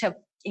to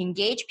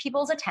engage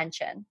people's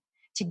attention,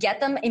 to get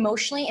them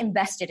emotionally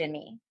invested in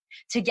me,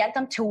 to get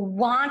them to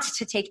want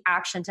to take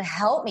action to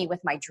help me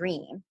with my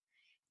dream.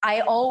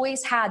 I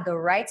always had the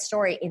right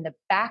story in the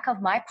back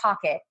of my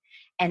pocket,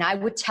 and I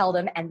would tell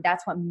them, and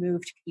that's what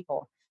moved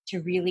people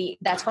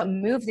that's what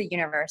moved the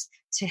universe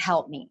to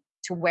help me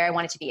to where I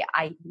wanted to be.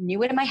 I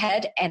knew it in my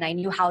head, and I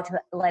knew how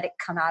to let it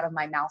come out of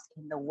my mouth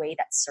in the way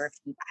that served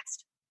me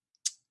best.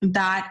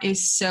 That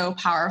is so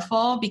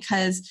powerful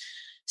because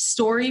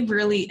story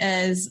really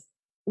is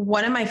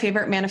one of my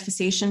favorite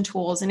manifestation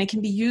tools, and it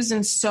can be used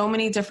in so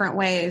many different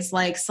ways.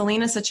 Like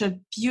Celine is such a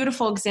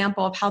beautiful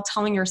example of how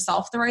telling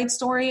yourself the right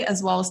story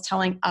as well as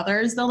telling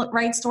others the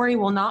right story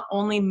will not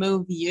only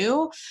move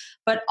you,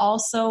 but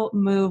also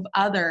move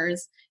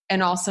others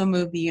and also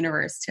move the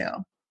universe too.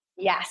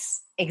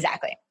 Yes,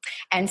 exactly.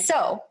 And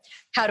so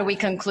how do we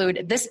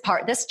conclude this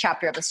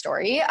chapter of the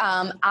story?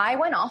 I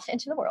went off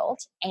into the world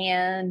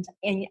and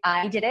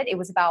I did it. It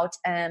was about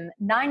 9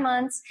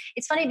 months.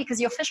 It's funny because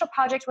the official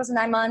project was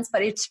 9 months,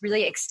 but it's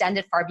really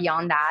extended far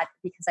beyond that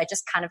because I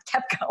just kind of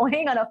kept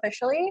going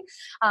unofficially.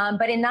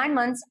 But in 9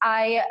 months,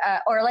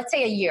 or let's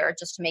say a year,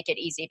 just to make it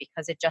easy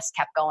because it just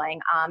kept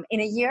going.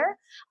 In a year,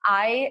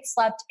 I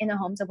slept in the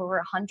homes of over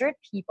 100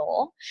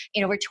 people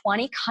in over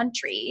 20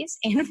 countries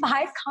in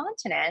 5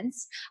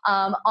 continents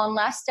on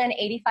less than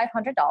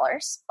 $8,500.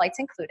 Flights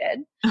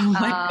included. Oh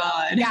my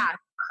God. Yeah.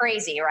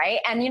 Crazy, right?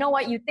 And you know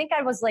what? You'd think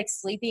I was like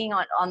sleeping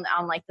on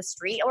like the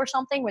street or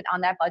something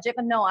on that budget,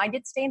 but no, I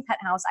did stay in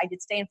penthouse. I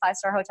did stay in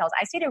 5-star hotels.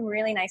 I stayed in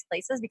really nice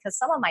places because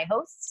some of my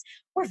hosts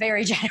were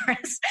very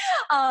generous.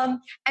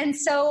 And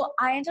so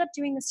I ended up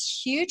doing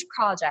this huge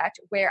project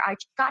where I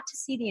got to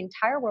see the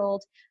entire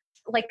world,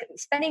 like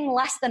spending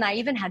less than I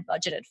even had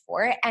budgeted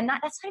for. And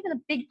that's not even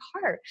a big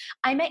part.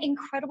 I met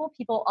incredible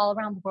people all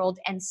around the world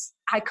and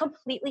I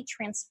completely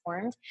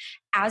transformed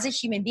as a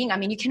human being. I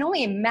mean, you can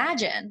only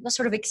imagine the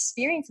sort of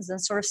experiences and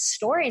sort of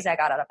stories I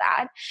got out of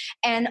that.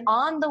 And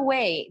on the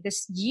way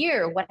this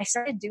year, what I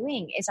started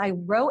doing is I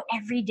wrote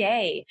every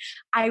day.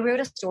 I wrote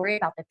a story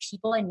about the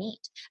people I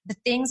meet, the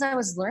things I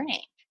was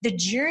learning, the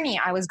journey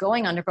I was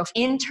going under both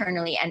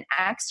internally and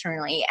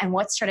externally, and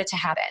what started to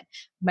happen.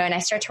 When I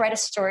started to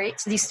write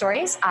these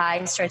stories,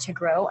 I started to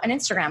grow an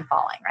Instagram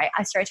following, right?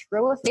 I started to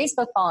grow a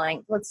Facebook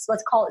following. Let's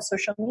call it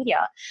social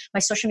media.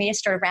 My social media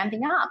started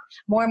ramping up.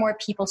 More and more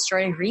people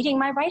started reading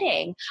my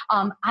writing.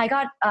 I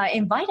got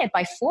invited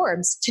by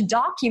Forbes to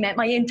document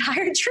my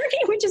entire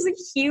journey, which is a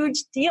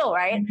huge deal,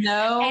 right?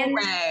 No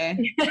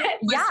way.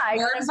 Yeah.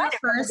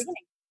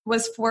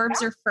 Was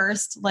Forbes your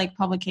first like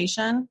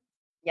publication?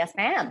 Yes,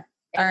 ma'am.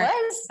 It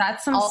was.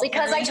 That's some all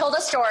because I told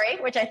a story,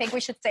 which I think we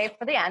should save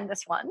for the end,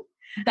 this one.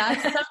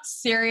 That's some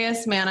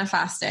serious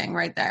manifesting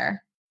right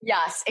there.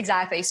 Yes,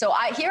 exactly. So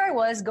here I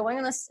was going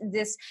on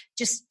this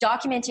just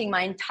documenting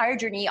my entire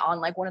journey on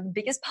like one of the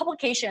biggest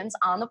publications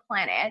on the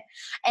planet,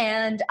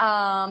 and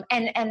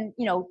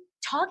you know,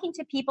 talking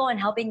to people and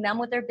helping them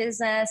with their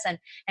business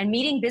and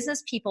meeting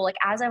business people like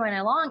as I went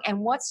along. And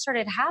what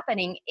started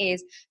happening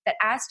is that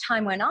as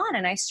time went on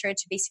and I started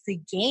to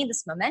basically gain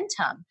this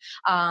momentum,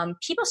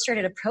 people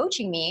started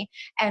approaching me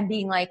and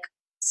being like,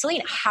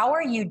 Celine, how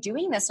are you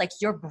doing this? Like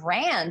your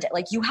brand,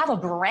 like you have a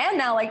brand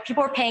now, like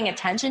people are paying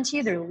attention to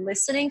you. They're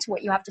listening to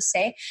what you have to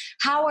say.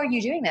 How are you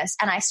doing this?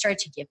 And I started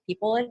to give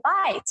people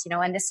advice,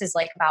 and this is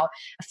like about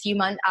a few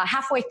months,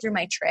 halfway through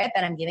my trip,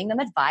 and I'm giving them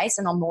advice,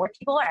 and more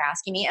people are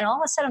asking me. And all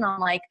of a sudden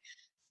I'm like,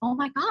 oh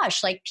my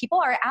gosh, like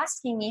people are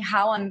asking me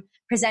how I'm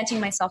presenting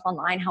myself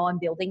online, how I'm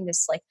building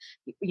this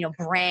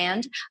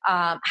brand,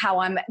 how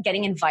I'm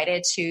getting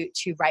invited to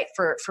write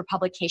for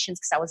publications,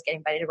 because I was getting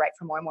invited to write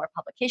for more and more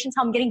publications,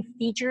 how I'm getting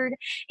featured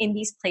in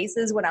these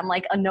places when I'm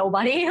like a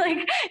nobody,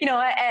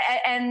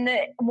 and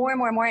more and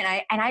more and more.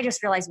 And I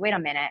just realized, wait a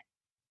minute,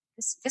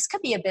 this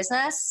could be a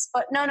business,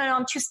 but no,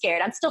 I'm too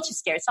scared. I'm still too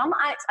scared. So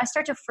I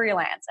start to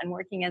freelance and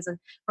working as a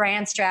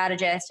brand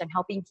strategist and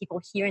helping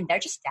people here and there,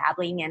 just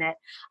dabbling in it.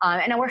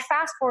 And we're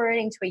fast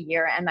forwarding to a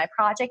year and my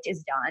project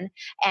is done.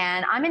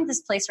 And I'm in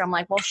this place where I'm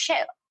like, well,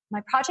 shit,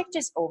 my project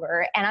is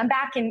over and I'm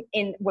back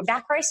we're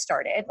back where I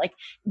started.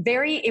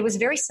 It was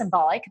very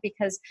symbolic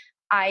because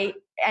I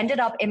ended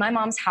up in my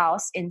mom's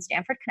house in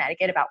Stamford,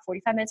 Connecticut, about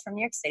 45 minutes from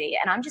New York City.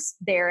 And I'm just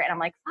there and I'm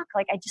like, fuck,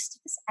 I just did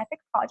this epic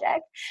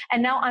project.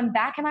 And now I'm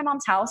back in my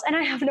mom's house and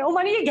I have no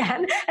money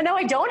again. And now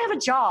I don't have a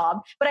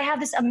job, but I have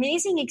this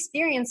amazing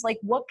experience.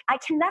 I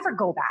can never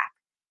go back.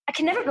 I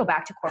can never go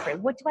back to corporate.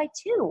 What do I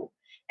do?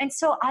 And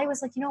so I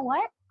was like, you know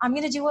what? I'm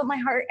going to do what my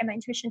heart and my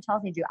intuition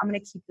tells me to do. I'm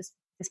going to keep this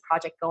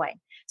project going.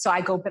 So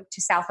I go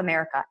to South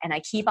America and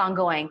I keep on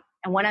going.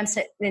 And when I'm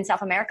in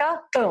South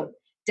America, boom,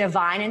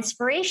 divine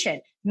inspiration,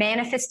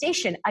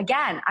 manifestation.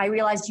 Again, I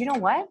realized, you know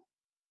what?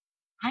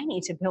 I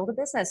need to build a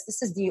business.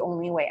 This is the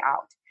only way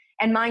out.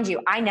 And mind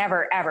you, I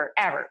never, ever,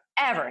 ever,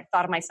 ever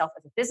thought of myself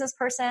as a business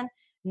person.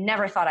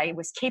 Never thought I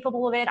was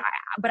capable of it.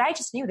 But I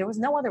just knew there was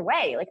no other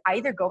way. I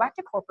either go back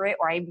to corporate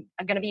or I'm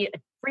going to be a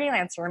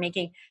freelancer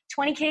making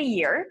 $20K a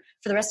year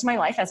for the rest of my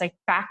life as I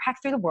backpack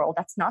through the world.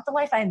 That's not the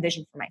life I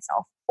envisioned for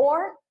myself.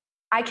 Or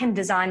I can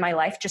design my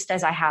life just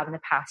as I have in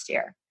the past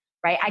year.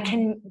 Right? I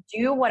can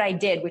do what I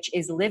did, which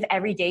is live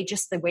every day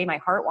just the way my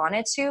heart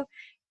wanted to,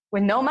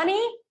 with no money,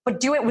 but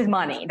do it with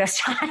money this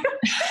time. And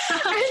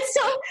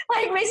so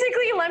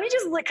basically let me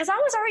just, because I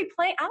was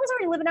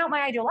already living out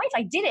my ideal life.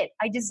 I did it.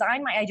 I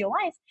designed my ideal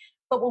life.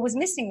 But what was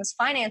missing was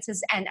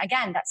finances. And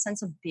again, that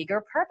sense of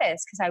bigger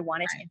purpose, because I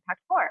wanted to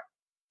impact more.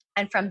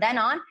 And from then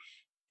on,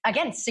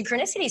 again,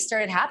 synchronicity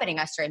started happening.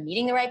 I started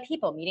meeting the right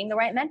people, meeting the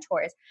right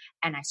mentors,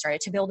 and I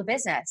started to build a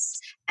business.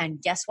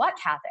 And guess what,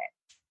 Catherine?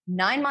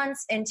 9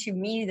 months into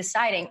me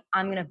deciding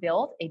I'm going to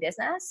build a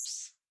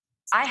business,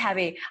 I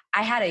met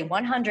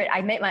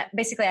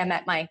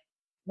my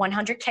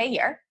 100K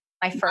year,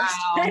 my first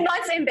 9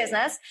 months in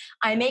business.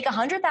 I make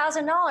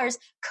 $100,000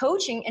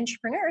 coaching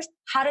entrepreneurs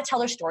how to tell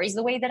their stories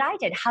the way that I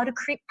did, how to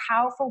create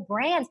powerful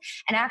brands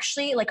and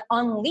actually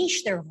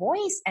unleash their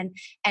voice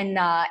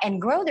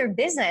and grow their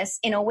business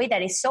in a way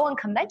that is so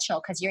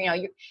unconventional. Because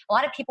a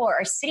lot of people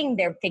are sitting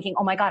there thinking,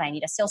 oh my God, I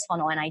need a sales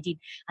funnel and I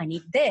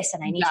need this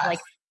and I need to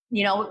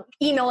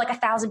email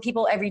 1,000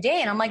 people every day.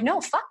 And I'm like, no,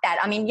 fuck that.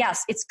 I mean,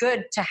 yes, it's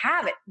good to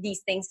have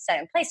these things set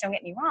in place. Don't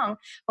get me wrong,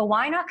 but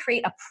why not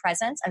create a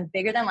presence, a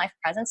bigger than life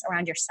presence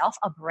around yourself,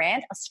 a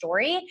brand, a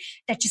story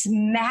that just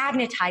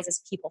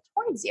magnetizes people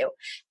towards you.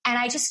 And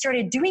I just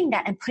started doing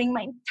that and putting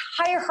my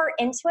entire heart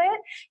into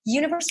it.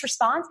 Universe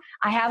responds.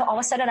 All of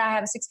a sudden I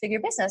have a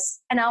 6-figure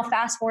business. And now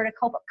fast forward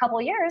a couple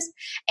of years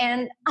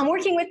and I'm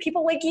working with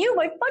people like you,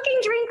 my fucking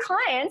dream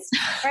clients,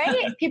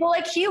 right? People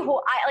like you who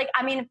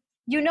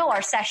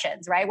our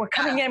sessions, right? We're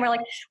coming in,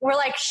 we're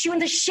like shooting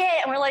the shit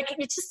and we're like,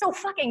 it's just so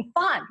fucking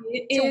fun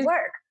to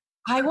work.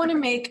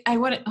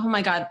 Oh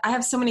my God, I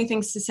have so many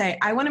things to say.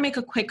 I want to make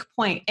a quick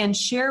point and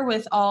share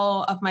with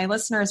all of my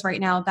listeners right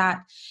now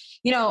that,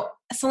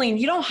 Celine,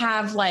 you don't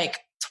have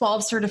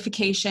 12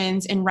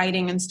 certifications in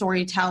writing and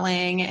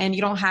storytelling, and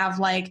you don't have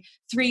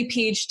 3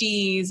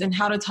 PhDs in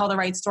how to tell the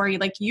right story.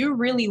 You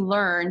really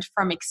learned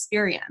from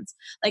experience.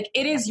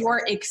 It is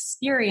your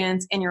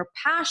experience and your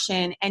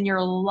passion and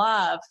your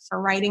love for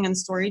writing and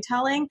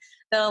storytelling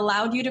that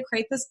allowed you to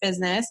create this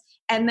business.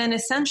 And then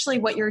essentially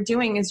what you're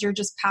doing is you're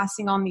just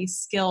passing on these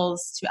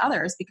skills to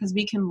others, because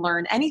we can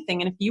learn anything.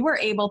 And if you were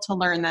able to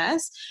learn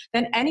this,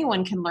 then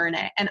anyone can learn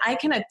it. And I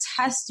can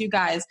attest, you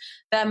guys,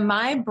 that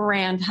my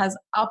brand has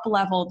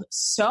up-leveled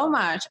so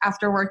much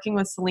after working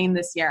with Celine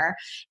this year.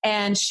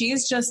 And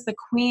she's just the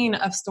queen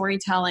of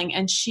storytelling.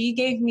 And she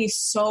gave me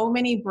so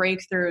many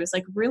breakthroughs,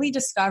 really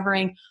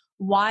discovering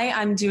why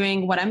I'm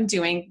doing what I'm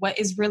doing, what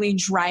is really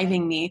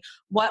driving me,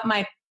 what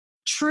my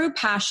true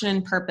passion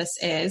and purpose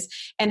is,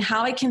 and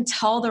how I can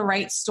tell the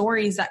right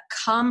stories that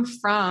come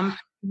from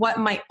what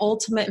my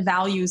ultimate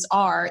values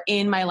are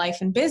in my life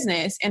and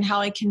business, and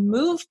how I can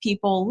move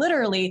people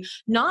literally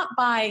not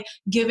by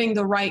giving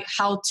the right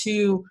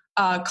how-to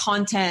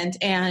content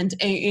and,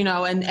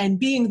 and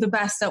being the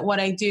best at what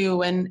I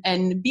do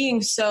and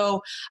being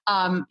so,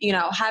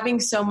 having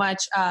so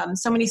much,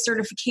 so many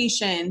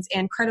certifications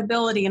and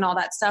credibility and all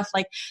that stuff,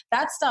 like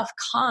that stuff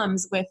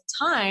comes with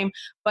time.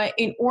 But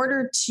in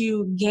order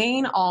to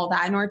gain all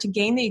that, in order to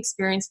gain the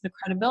experience and the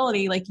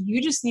credibility, like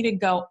you just need to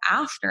go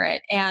after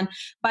it. And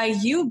by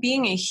you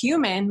being a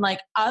human, like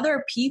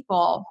other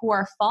people who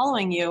are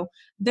following you,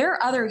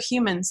 they're other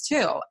humans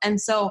too. And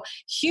so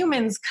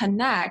humans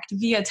connect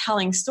via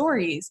telling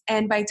stories.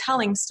 And by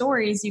telling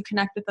stories, you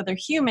connect with other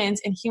humans,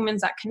 and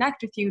humans that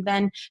connect with you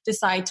then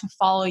decide to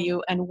follow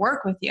you and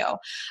work with you.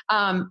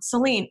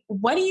 Celine,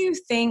 what do you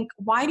think?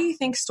 Why do you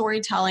think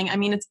storytelling? I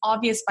mean, it's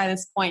obvious by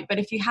this point, but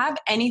if you have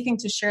anything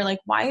to share, like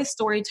why is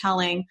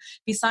storytelling,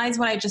 besides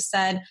what I just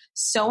said,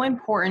 so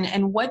important?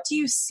 And what do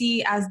you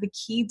see as the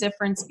key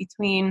difference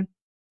between,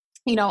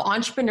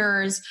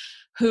 entrepreneurs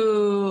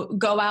who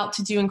go out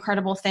to do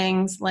incredible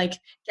things like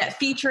get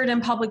featured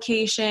in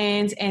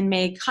publications and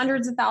make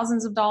hundreds of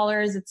thousands of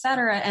dollars, et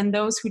cetera, and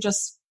those who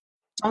just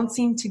don't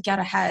seem to get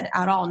ahead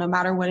at all, no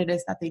matter what it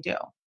is that they do?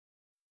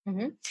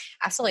 Mm-hmm.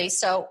 Absolutely.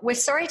 So with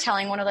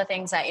storytelling, one of the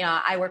things that,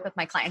 I work with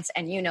my clients,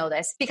 and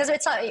this, because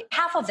it's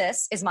half of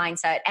this is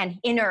mindset and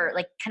inner,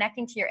 like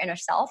connecting to your inner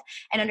self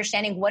and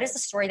understanding what is the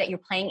story that you're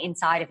playing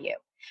inside of you.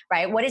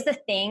 Right? What is the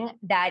thing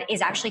that is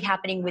actually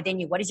happening within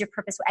you? What is your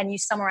purpose? And you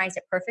summarize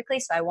it perfectly,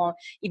 so I won't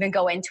even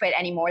go into it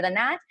any more than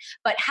that.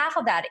 But half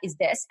of that is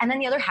this. And then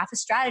the other half is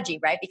strategy,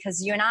 right?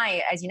 Because you and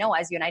I, as you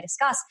and I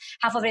discussed,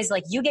 half of it is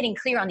like you getting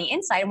clear on the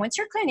inside. And once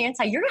you're clear on the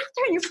inside, you're out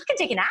there and you're fucking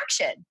taking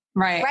action.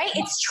 Right. Right?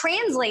 It's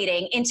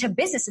translating into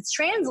business. It's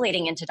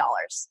translating into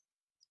dollars.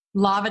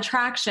 Law of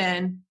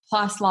attraction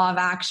plus law of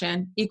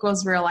action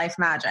equals real life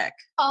magic.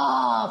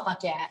 Oh,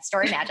 fuck yeah.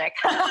 Story magic.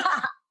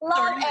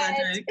 Love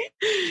it.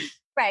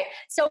 Right.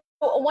 So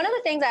one of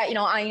the things that,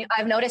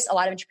 I've noticed a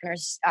lot of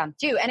entrepreneurs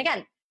do, and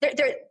again,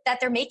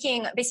 they're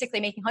making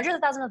hundreds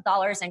of thousands of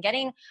dollars and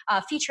getting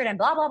featured and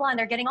blah, blah, blah. And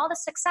they're getting all the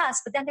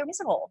success, but then they're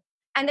miserable.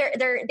 And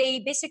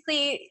they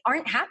basically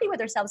aren't happy with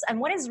themselves. And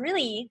what is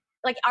really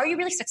like, are you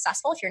really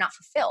successful if you're not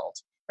fulfilled?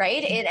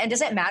 Right. And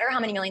does it matter how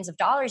many millions of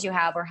dollars you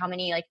have or how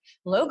many like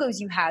logos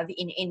you have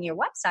in your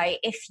website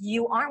if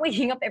you aren't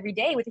waking up every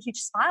day with a huge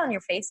smile on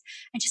your face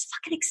and just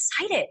fucking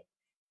excited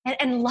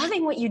and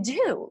loving what you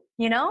do,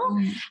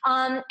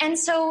 And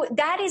so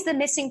that is the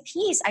missing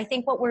piece. I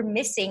think what we're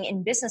missing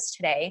in business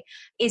today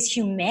is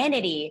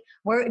humanity.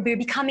 We're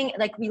becoming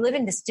like, we live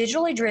in this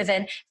digitally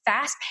driven,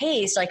 fast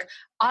paced, like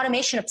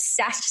automation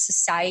obsessed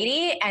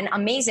society, and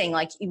amazing.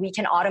 Like we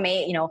can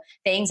automate,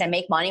 things and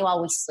make money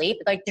while we sleep.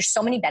 Like there's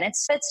so many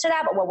benefits to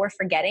that. But what we're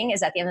forgetting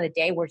is at the end of the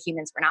day, we're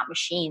humans. We're not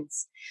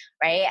machines.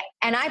 Right.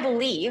 And I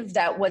believe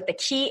that what the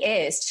key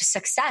is to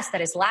success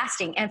that is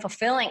lasting and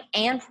fulfilling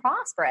and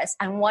prosperous,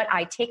 and what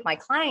I take my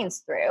clients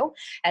through,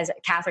 as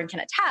Catherine can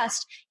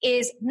attest,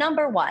 is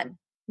number one,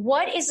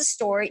 what is the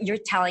story you're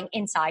telling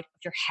inside of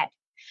your head?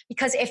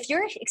 Because if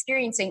you're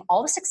experiencing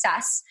all the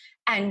success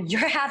and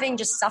you're having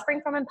just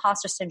suffering from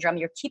imposter syndrome,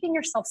 you're keeping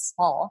yourself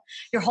small,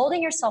 you're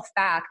holding yourself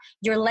back,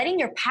 you're letting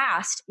your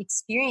past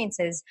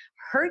experiences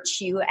hurt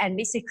you and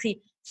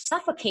basically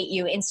suffocate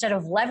you instead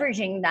of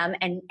leveraging them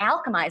and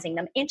alchemizing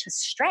them into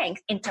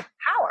strength, into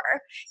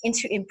power,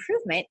 into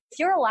improvement. If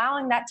you're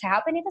allowing that to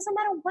happen, it doesn't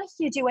matter what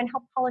you do and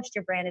how polished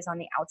your brand is on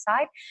the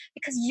outside,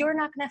 because you're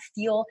not going to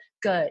feel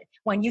good.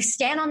 When you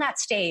stand on that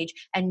stage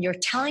and you're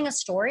telling a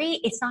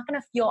story, it's not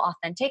going to feel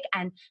authentic,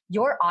 and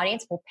your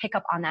audience will pick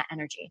up on that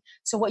energy.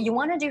 So what you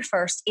want to do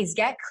first is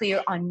get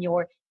clear on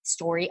your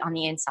story on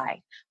the inside.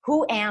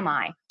 Who am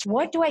I?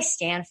 What do I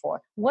stand for?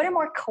 What are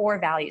my core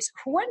values?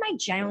 Who am I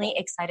genuinely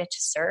excited to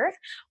serve?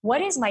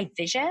 What is my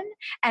vision?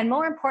 And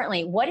more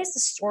importantly, what is the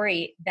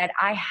story that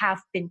I have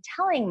been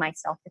telling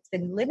myself that's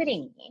been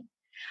limiting me?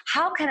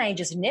 How can I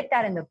just nip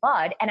that in the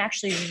bud and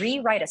actually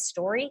rewrite a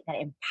story that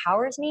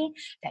empowers me,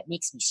 that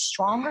makes me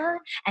stronger,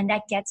 and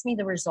that gets me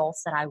the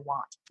results that I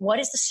want? What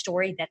is the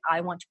story that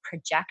I want to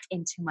project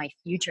into my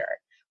future?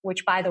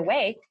 Which, by the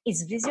way,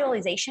 is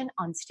visualization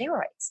on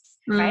steroids,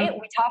 right?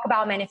 We talk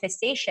about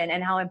manifestation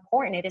and how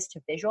important it is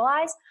to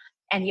visualize,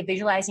 and you're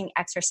visualizing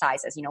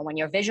exercises. When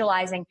you're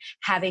visualizing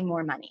having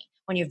more money,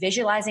 when you're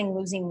visualizing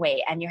losing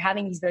weight, and you're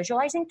having these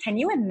visualizing, can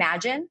you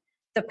imagine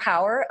the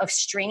power of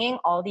stringing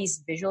all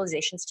these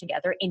visualizations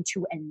together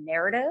into a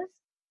narrative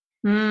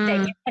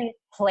that you can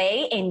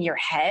play in your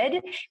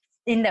head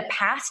in the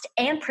past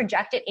and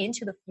project it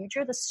into the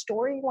future, the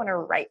story you want to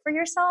write for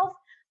yourself?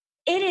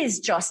 It is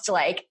just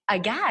like,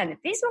 again,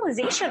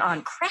 visualization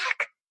on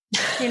crack.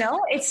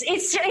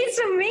 It's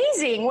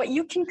amazing what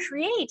you can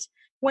create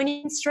when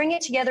you string it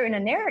together in a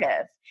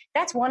narrative.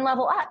 That's one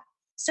level up.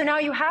 So now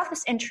you have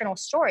this internal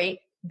story,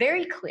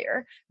 very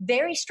clear,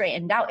 very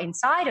straightened out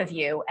inside of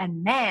you.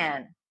 And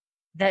man,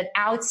 the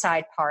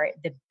outside part,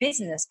 the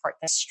business part,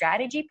 the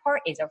strategy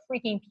part is a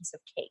freaking piece of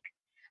cake.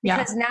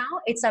 Because now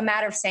it's a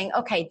matter of saying,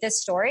 okay, this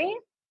story,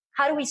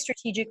 how do we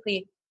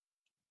strategically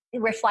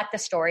reflect the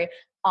story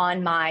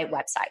on my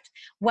website?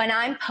 When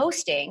I'm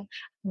posting,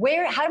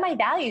 how do my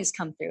values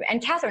come through?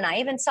 And Catherine, I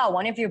even saw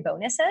one of your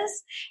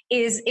bonuses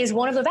is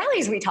one of the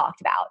values we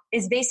talked about,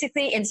 is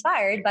basically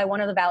inspired by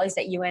one of the values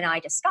that you and I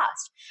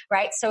discussed,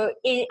 right? So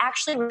it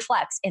actually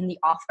reflects in the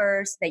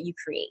offers that you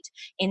create,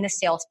 in the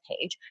sales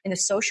page, in the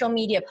social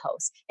media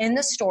posts, in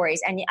the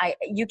stories. And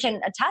you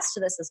can attest to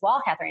this as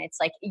well, Catherine. It's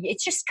like, it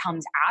just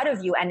comes out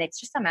of you. And it's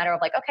just a matter of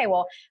like, okay,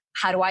 well,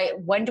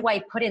 when do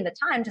I put in the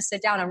time to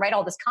sit down and write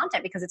all this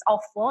content? Because it's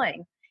all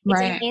flowing. It's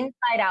an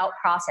inside out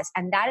process.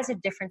 And that is a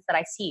difference that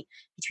I see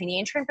between the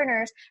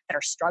entrepreneurs that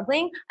are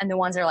struggling and the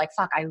ones that are like,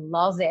 fuck, I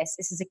love this.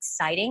 This is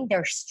exciting.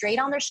 They're straight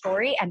on their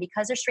story. And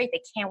because they're straight,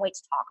 they can't wait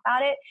to talk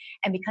about it.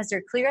 And because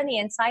they're clear on the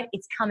inside,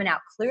 it's coming out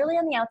clearly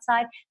on the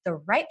outside. The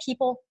right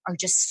people are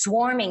just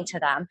swarming to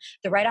them.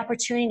 The right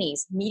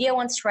opportunities. Media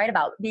wants to write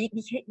about,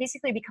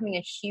 basically becoming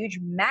a huge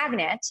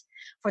magnet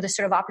for the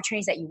sort of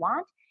opportunities that you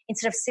want,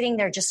 instead of sitting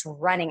there just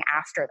running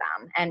after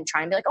them and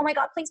trying to be like, oh my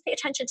God, please pay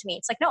attention to me.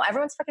 It's like, no,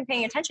 everyone's fucking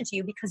paying attention to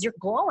you because you're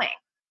glowing.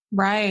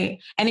 Right.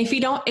 And if you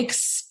don't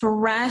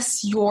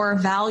express your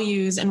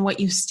values and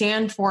what you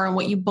stand for and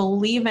what you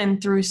believe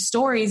in through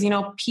stories,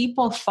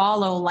 people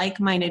follow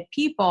like-minded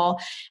people,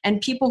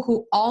 and people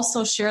who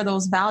also share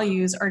those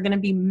values are going to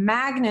be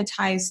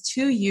magnetized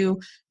to you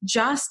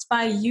just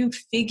by you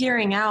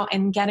figuring out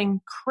and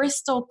getting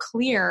crystal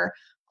clear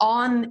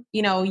on,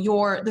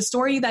 the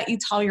story that you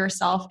tell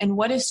yourself and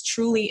what is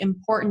truly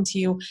important to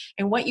you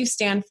and what you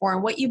stand for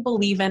and what you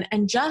believe in.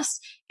 And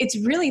just, it's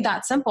really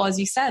that simple. As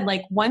you said,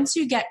 like once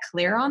you get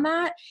clear on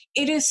that,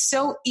 it is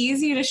so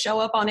easy to show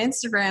up on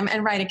Instagram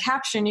and write a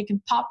caption. You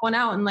can pop one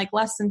out in like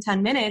less than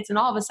 10 minutes. And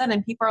all of a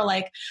sudden people are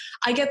like,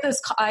 I get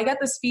this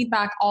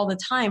feedback all the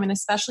time. And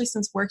especially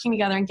since working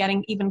together and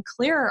getting even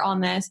clearer on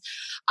this,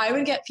 I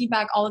would get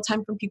feedback all the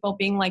time from people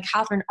being like,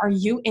 Catherine, are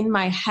you in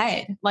my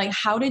head? Like,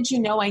 how did you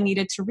know I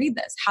needed to read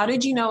this? How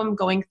did you know I'm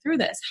going through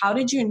this? How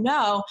did you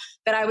know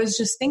that I was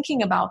just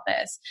thinking about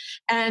this?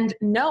 And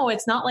no,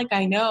 it's not like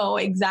I know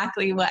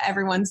exactly what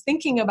everyone's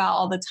thinking about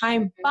all the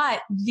time,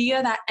 but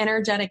via that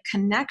energetic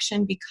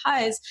connection,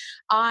 because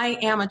I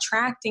am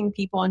attracting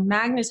people and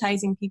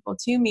magnetizing people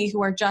to me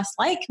who are just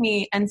like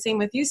me. And same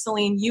with you,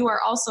 Celine, you are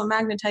also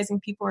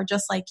magnetizing people who are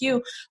just like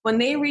you. When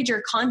they read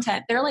your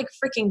content, they're like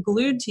freaking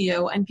glued to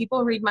you, and people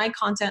who read my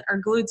content are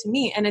glued to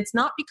me. And it's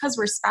not because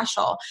we're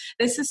special.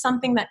 This is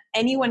something that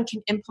anyone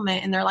can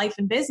implement in their life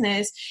and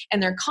business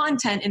and their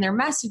content and their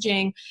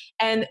messaging.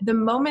 And the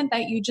moment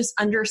that you just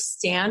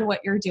understand what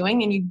you're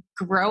doing and you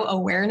grow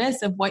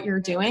awareness of what you're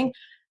doing,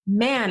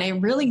 man,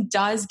 it really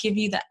does give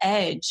you the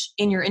edge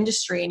in your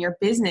industry, in your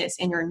business,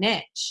 in your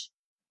niche.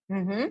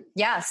 Mm-hmm.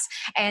 Yes.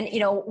 And,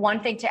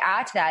 one thing to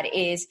add to that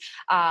is,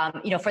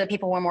 for the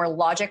people who are more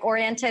logic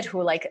oriented,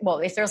 who like, well,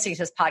 if they're listening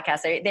to this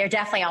podcast, they're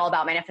definitely all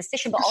about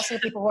manifestation, but also the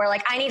people who are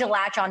like, I need to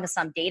latch onto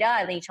some data.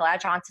 I need to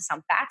latch onto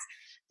some facts.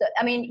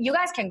 I mean, you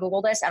guys can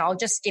Google this and I'll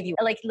just give you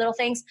like little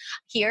things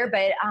here,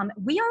 but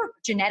we are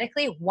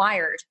genetically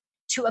wired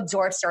to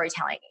absorb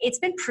storytelling. It's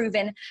been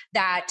proven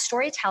that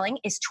storytelling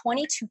is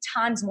 22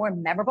 times more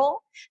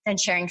memorable than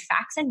sharing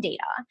facts and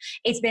data.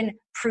 It's been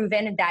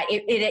proven that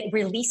it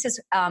releases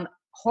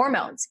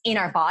hormones in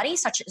our body,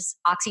 such as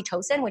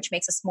oxytocin, which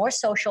makes us more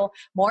social,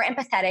 more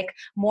empathetic,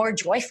 more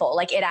joyful.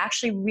 Like it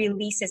actually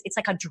releases, it's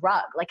like a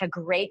drug, like a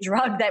great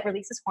drug that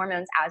releases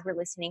hormones as we're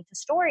listening to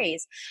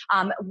stories.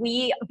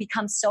 We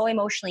become so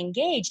emotionally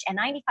engaged, and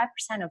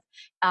 95%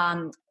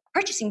 of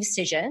purchasing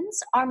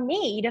decisions are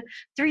made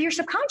through your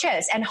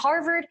subconscious, and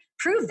Harvard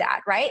proved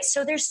that, right?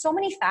 So there's so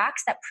many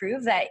facts that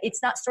prove that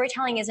it's not,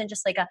 storytelling isn't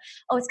just like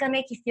it's going to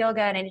make you feel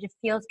good and it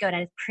feels good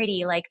and it's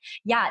pretty. Like,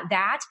 yeah,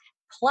 that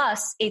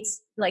plus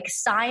it's like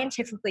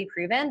scientifically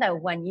proven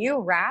that when you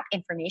wrap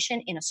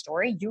information in a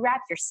story, you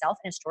wrap yourself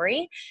in a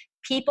story,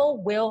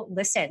 people will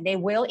listen, they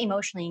will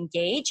emotionally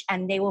engage,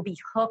 and they will be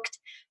hooked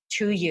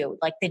to you.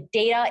 Like the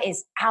data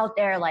is out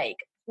there, like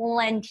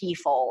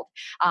plentyfold.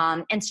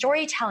 And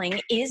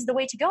storytelling is the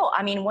way to go.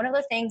 I mean, one of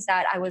the things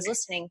that I was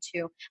listening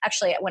to,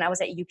 actually, when I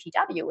was at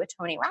UPW with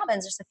Tony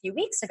Robbins just a few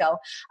weeks ago,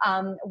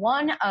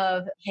 one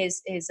of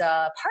his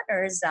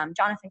partners,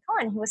 Jonathan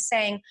Cohen, he was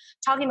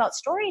talking about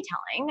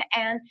storytelling,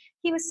 and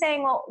he was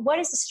saying, well, what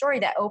is the story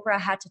that Oprah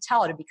had to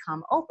tell to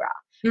become Oprah?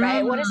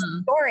 Right? What is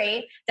the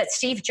story that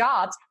Steve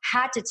Jobs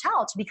had to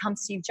tell to become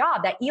Steve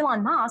Jobs, that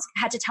Elon Musk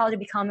had to tell to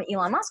become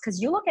Elon Musk?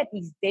 Because you look at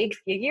these big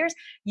figures,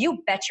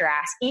 you bet your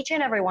ass, each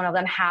and every one of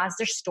them has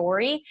their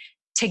story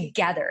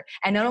together.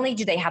 And not only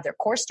do they have their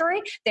core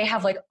story, they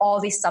have like all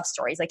these sub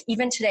stories. Like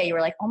even today, you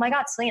were like, oh my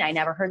God, Celine, I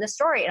never heard this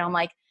story. And I'm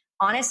like,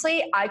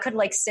 honestly, I could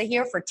like sit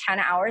here for 10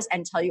 hours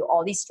and tell you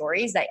all these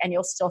stories and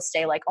you'll still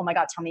stay like, oh my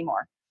God, tell me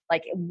more.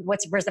 Like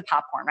where's the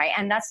popcorn, right?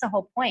 And that's the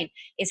whole point,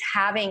 is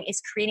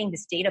creating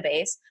this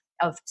database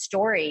of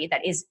story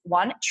that is,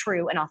 one,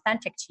 true and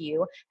authentic to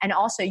you. And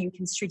also you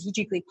can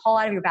strategically pull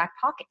out of your back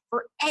pocket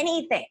for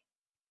anything,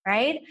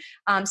 right?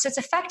 So it's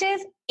effective,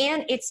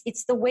 and it's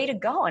the way to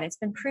go. And it's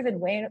been proven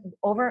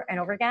over and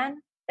over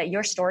again that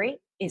your story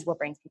is what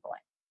brings people in.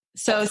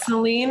 So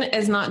Celine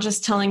is not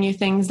just telling you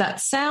things that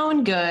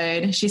sound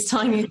good. She's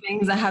telling you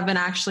things that have been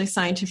actually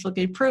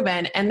scientifically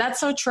proven. And that's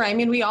so true. I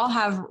mean, we all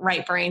have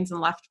right brains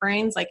and left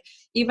brains. Like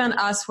even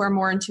us who are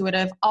more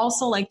intuitive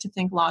also like to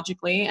think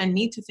logically and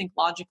need to think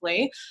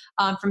logically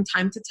from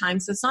time to time.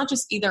 So it's not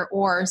just either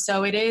or.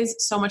 So it is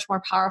so much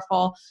more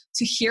powerful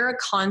to hear a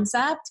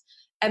concept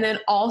and then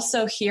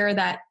also hear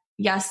that,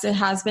 yes, it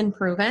has been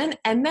proven,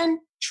 and then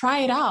try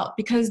it out,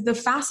 because the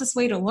fastest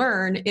way to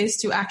learn is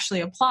to actually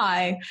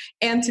apply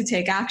and to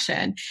take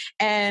action.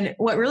 And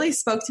what really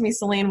spoke to me,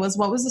 Celine, was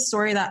what was the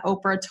story that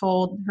Oprah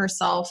told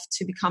herself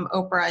to become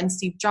Oprah and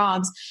Steve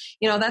Jobs.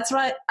 You know, that's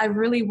what I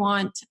really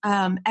want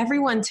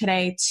everyone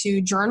today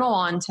to journal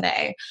on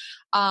today.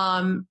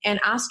 And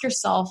ask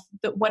yourself,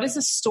 what is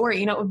the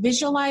story? You know,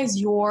 visualize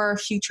your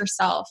future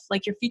self,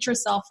 like your future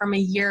self from a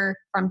year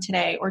from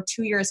today, or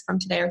 2 years from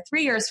today, or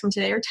 3 years from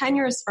today, or 10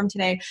 years from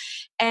today.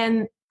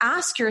 And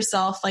ask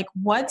yourself, like,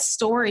 what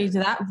story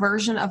did that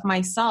version of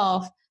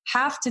myself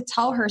have to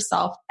tell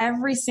herself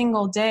every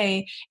single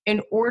day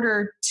in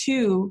order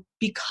to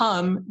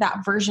become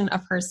that version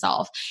of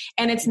herself?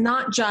 And it's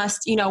not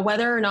just, you know,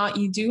 whether or not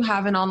you do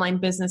have an online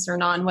business or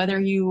not, and whether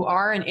you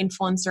are an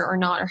influencer or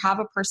not, or have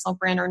a personal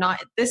brand or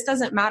not, this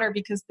doesn't matter,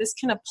 because this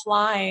can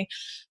apply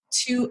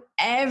to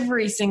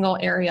every single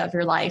area of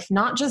your life,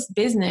 not just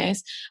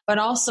business, but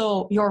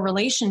also your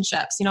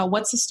relationships. You know,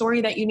 what's the story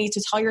that you need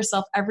to tell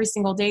yourself every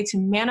single day to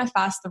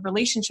manifest the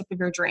relationship of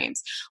your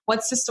dreams?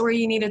 What's the story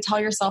you need to tell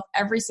yourself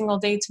every single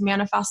day to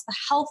manifest the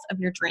health of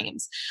your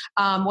dreams?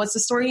 What's the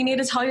story you need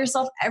to tell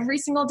yourself every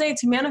single day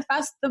to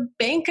manifest the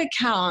bank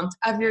account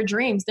of your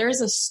dreams?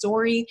 There's a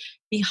story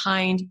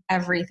behind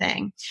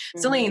everything. Mm-hmm.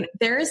 Celine,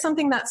 there is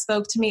something that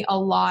spoke to me a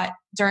lot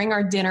during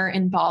our dinner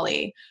in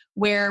Bali,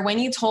 where when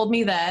you told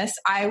me this,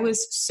 I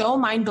was so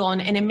mind blown,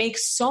 and it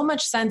makes so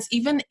much sense,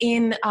 even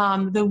in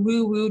the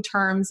woo-woo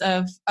terms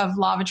of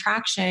law of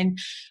attraction,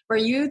 where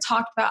you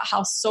talked about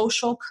how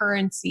social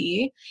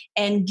currency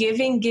and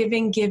giving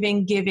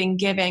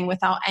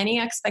without any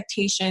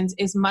expectations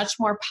is much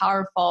more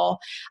powerful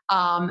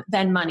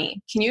than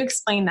money. Can you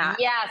explain that?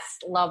 Yes.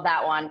 Love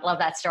that one. Love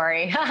that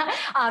story.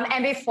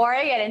 And before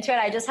I get into it,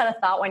 I just had a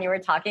thought when you were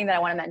talking that I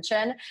want to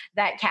mention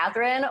that,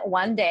 Catherine,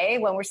 one day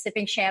when we're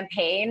sipping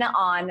champagne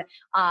on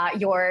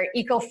your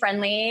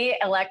eco-friendly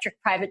electric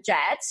private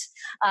jet,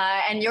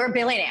 and you're a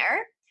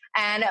billionaire,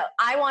 and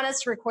I want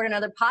us to record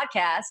another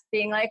podcast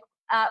being like,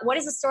 what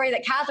is the story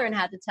that Catherine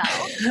had to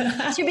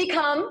tell to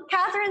become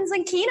Catherine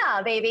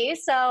Zankina, baby?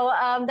 So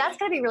that's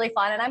going to be really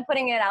fun. And I'm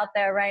putting it out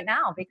there right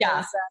now,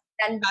 because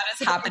and that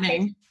is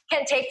happening.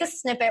 Can take the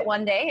snippet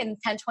one day in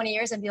 10, 20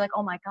 years and be like,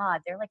 oh my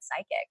God, they're like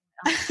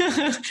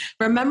psychic.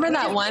 Remember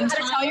that one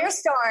time? Tell your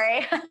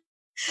story.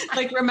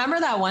 Like, remember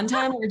that one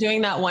time we were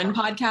doing that one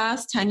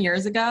podcast 10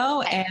 years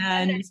ago,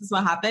 and this is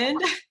what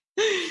happened?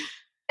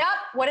 Yep.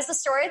 What is the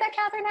story that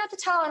Catherine had to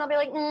tell? And I'll be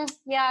like,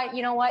 yeah,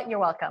 you know what? You're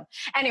welcome.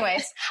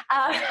 Anyways.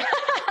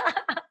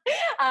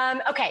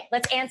 Okay,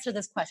 let's answer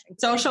this question.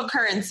 Social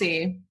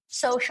currency.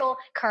 Social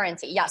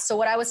currency. Yeah. So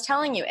what I was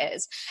telling you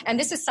is, and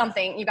this is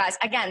something, you guys,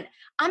 again,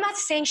 I'm not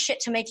saying shit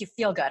to make you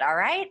feel good. All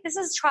right. This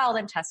is trial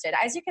and tested.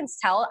 As you can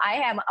tell, I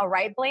am a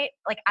right brain.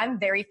 Like, I'm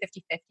very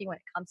 50-50 when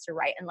it comes to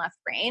right and left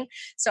brain.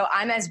 So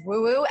I'm as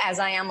woo-woo as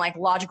I am like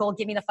logical.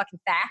 Give me the fucking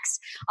facts.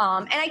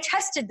 And I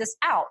tested this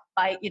out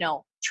by, you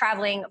know,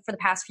 traveling for the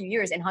past few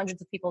years in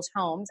hundreds of people's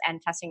homes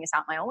and testing this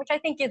out my own, which I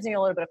think gives me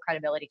a little bit of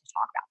credibility to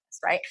talk about this,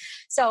 right?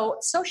 So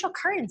social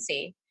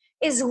currency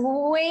is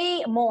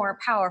way more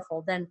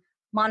powerful than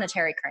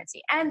monetary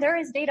currency. And there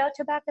is data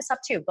to back this up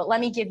too. But let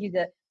me give you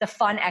the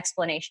fun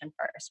explanation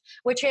first,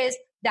 which is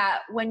that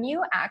when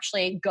you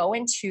actually go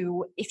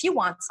into, if you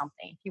want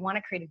something, if you want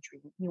to create a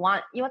dream, you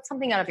want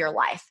something out of your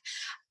life,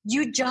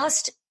 you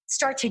just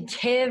start to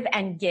give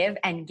and give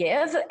and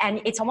give. And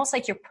it's almost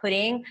like you're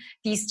putting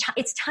these,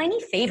 it's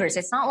tiny favors.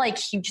 It's not like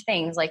huge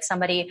things, like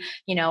somebody,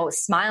 you know,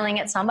 smiling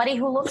at somebody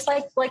who looks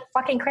like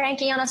fucking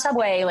cranky on a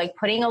subway, like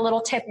putting a little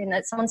tip in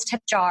someone's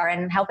tip jar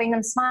and helping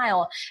them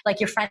smile.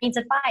 Like your friend needs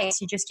advice,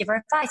 you just give her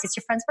advice. It's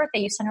your friend's birthday,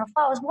 you send her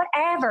flowers,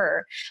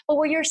 whatever. But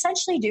what you're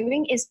essentially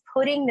doing is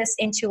putting this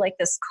into like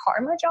this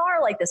karma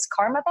jar, like this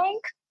karma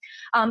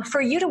bank,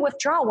 for you to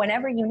withdraw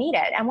whenever you need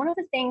it. And one of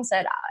the things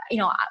that, you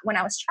know, when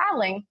I was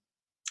traveling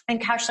and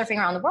couch surfing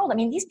around the world, I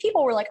mean, these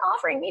people were like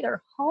offering me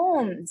their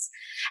homes,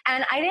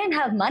 and I didn't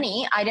have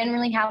money. I didn't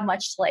really have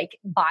much to like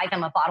buy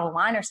them a bottle of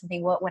wine or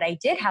something. What I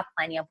did have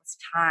plenty of was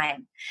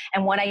time.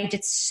 And what I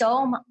did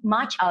so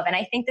much of, and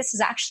I think this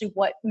is actually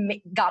what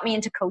got me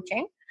into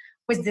coaching,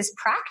 was this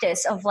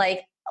practice of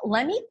like,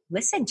 let me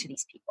listen to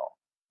these people.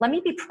 Let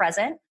me be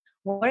present.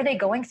 What are they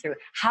going through?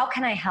 How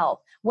can I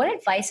help? What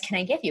advice can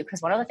I give you?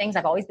 Because one of the things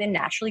I've always been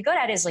naturally good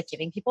at is like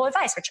giving people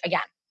advice, which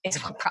again, is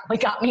what probably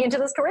got me into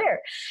this career.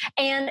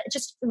 And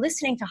just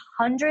listening to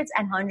hundreds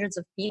and hundreds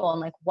of people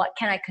and like, what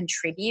can I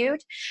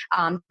contribute?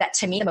 That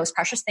to me, the most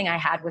precious thing I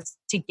had was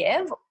to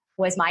give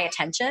was my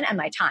attention and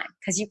my time,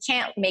 because you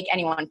can't make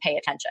anyone pay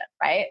attention,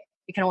 right?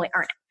 You can only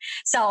earn it.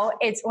 So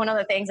it's one of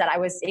the things that I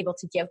was able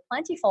to give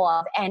plentiful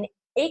of. And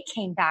it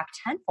came back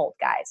tenfold,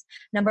 guys.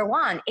 Number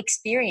one,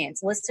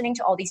 experience. Listening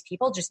to all these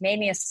people just made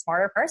me a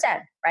smarter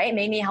person, right?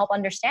 Made me help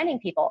understanding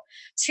people.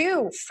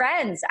 2,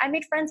 friends. I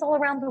made friends all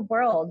around the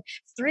world.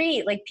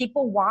 3, like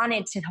people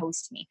wanted to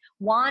host me,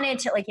 wanted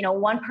to like,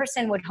 one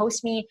person would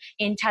host me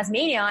in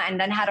Tasmania and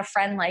then had a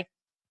friend like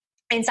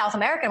in South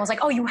America and was like,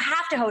 oh, you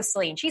have to host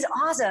Celine. She's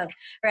awesome,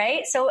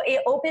 right? So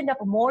it opened up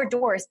more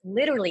doors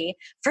literally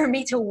for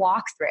me to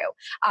walk through.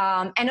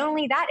 And not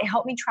only that, it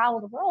helped me travel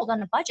the world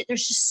on a budget.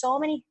 There's just so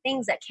many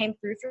things that came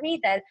through for me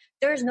that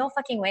there's no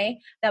fucking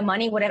way that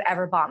money would have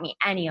ever bought me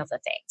any of the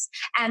things.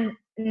 And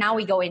now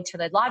we go into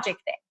the logic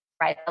thing.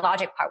 Right, the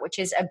logic part, which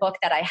is a book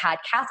that I had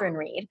Catherine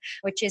read,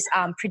 which is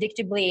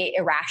Predictably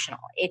Irrational.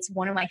 It's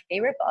one of my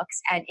favorite books.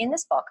 And in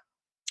this book,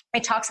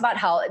 it talks about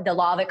how the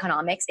law of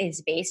economics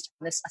is based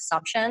on this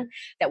assumption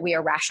that we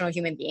are rational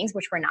human beings,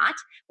 which we're not.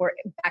 We're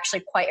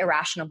actually quite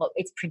irrational, but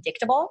it's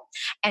predictable.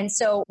 And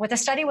so what the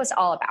study was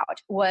all about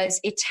was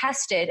it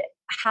tested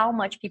how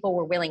much people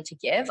were willing to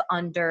give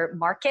under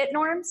market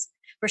norms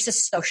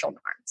versus social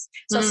norms.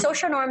 So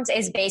social norms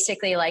is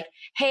basically like,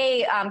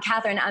 hey,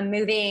 Catherine, I'm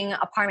moving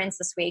apartments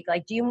this week.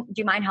 Like, do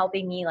you mind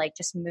helping me like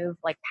just move,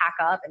 like pack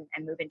up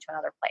and move into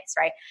another place,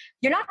 right?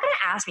 You're not going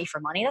to ask me for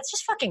money. That's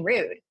just fucking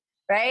rude.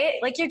 Right?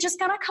 Like you're just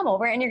going to come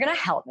over and you're going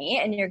to help me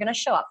and you're going to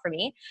show up for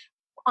me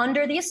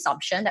under the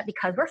assumption that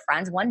because we're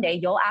friends, one day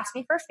you'll ask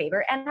me for a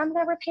favor and I'm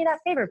going to repay that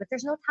favor, but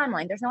there's no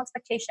timeline. There's no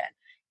expectation.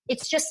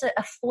 It's just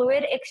a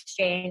fluid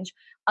exchange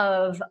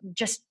of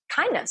just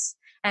kindness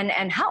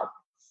and help.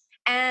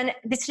 And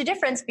it's the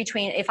difference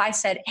between if I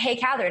said, hey,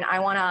 Catherine, I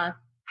want to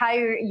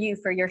hire you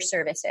for your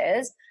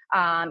services.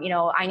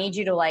 I need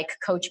you to like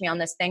coach me on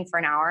this thing for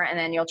an hour and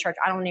then you'll charge,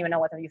 I don't even know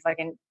what you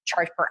fucking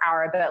charge per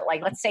hour, but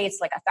like, let's say it's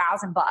like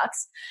 $1,000 and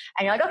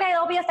you're like, okay,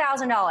 it'll be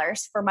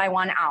 $1,000 for my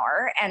 1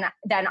 hour. And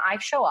then I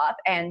show up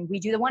and we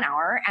do the 1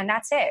 hour and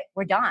that's it.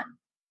 We're done.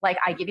 Like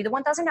I give you the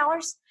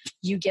 $1,000,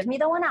 you give me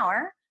the 1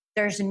 hour.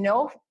 There's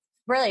no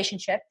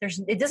relationship.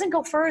 It doesn't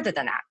go further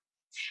than that.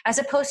 As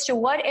opposed to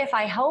what if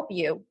I help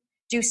you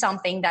do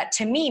something that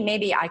to me,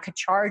 maybe I could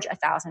charge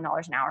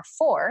 $1,000 an hour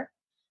for,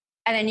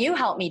 and then you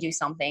help me do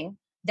something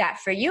that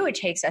for you, it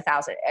takes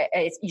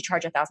you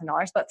charge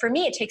 $1,000, but for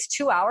me, it takes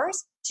 2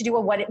 hours to do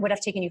what it would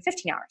have taken you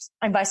 15 hours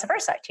and vice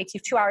versa. It takes you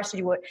 2 hours to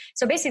do what.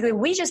 So basically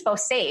we just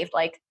both saved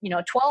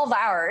 12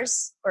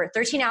 hours or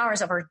 13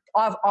 hours of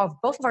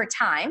both of our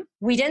time.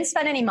 We didn't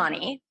spend any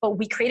money, but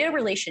we created a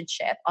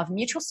relationship of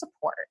mutual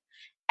support.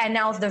 And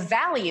now the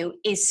value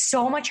is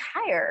so much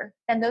higher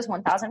than those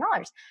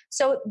 $1,000.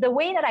 So the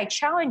way that I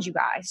challenge you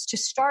guys to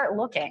start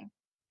looking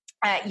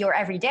at your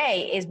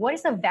everyday is what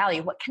is the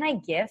value? What can I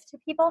give to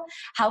people?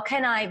 How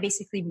can I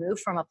basically move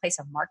from a place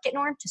of market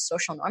norm to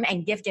social norm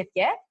and give?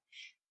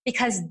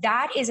 Because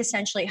that is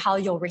essentially how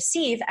you'll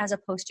receive as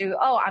opposed to,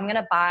 oh, I'm going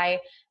to buy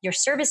your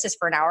services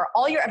for an hour.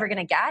 All you're ever going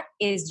to get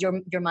is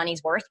your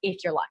money's worth if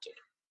you're lucky,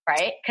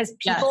 right? Because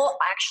people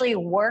actually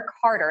work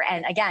harder.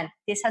 And again,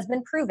 this has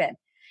been proven.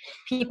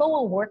 People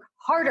will work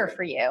harder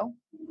for you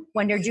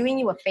when they're doing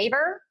you a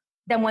favor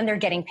than when they're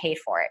getting paid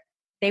for it.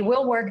 They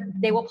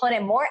will put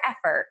in more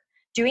effort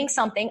doing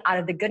something out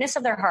of the goodness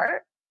of their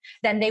heart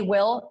than they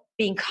will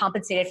being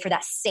compensated for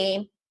that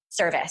same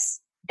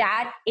service.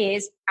 That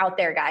is out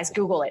there, guys.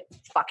 Google it.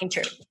 It's fucking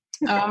true.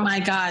 Oh my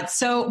God.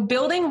 So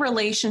building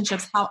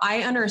relationships, how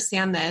I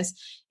understand this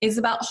is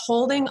about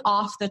holding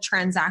off the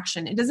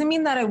transaction. It doesn't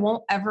mean that it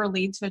won't ever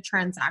lead to a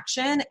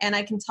transaction. And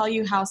I can tell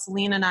you how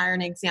Celine and I are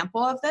an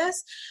example of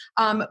this.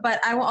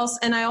 But I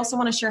also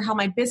want to share how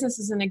my business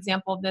is an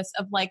example of this,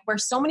 of like where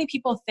so many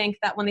people think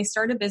that when they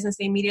start a business,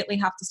 they immediately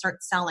have to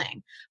start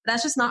selling. But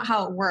that's just not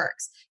how it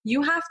works.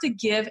 You have to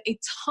give a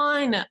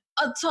ton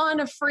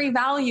of free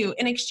value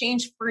in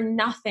exchange for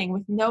nothing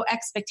with no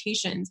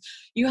expectations.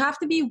 You have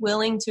to be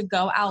willing to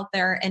go out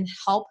there and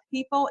help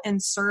people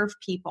and serve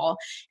people.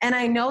 And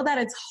I know that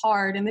it's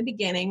hard in the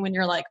beginning when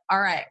you're like, all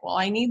right, well,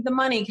 I need the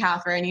money,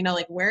 Catherine,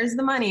 like, where's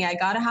the money? I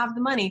got to have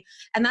the money.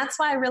 And that's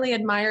why I really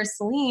admire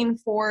Celine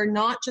for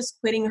not just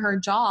quitting her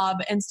job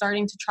and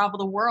starting to travel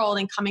the world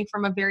and coming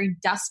from a very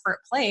desperate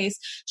place.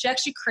 She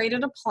actually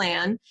created a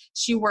plan.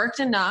 She worked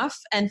enough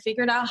and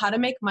figured out how to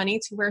make money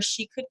to where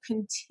she could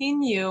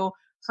continue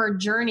her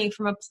journey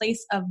from a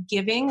place of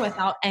giving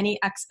without any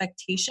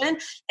expectation,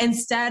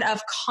 instead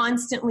of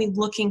constantly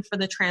looking for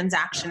the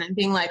transaction and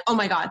being like, oh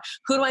my God,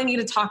 who do I need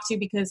to talk to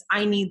because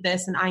I need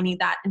this and I need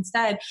that.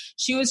 Instead,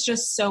 she was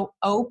just so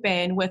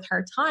open with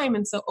her time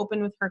and so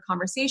open with her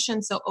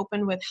conversation, so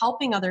open with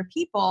helping other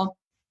people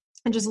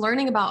and just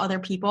learning about other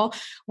people,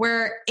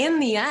 where in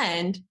the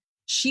end,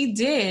 she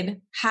did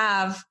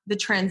have the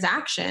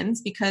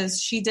transactions because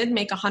she did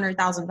make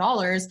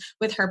 $100,000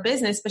 with her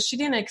business, but she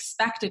didn't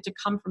expect it to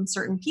come from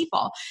certain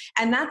people.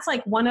 And that's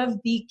like one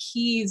of the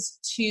keys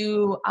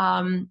to,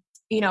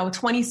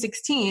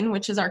 2016,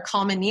 which is our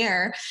common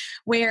year,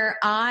 where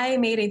I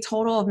made a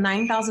total of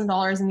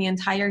 $9,000 in the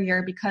entire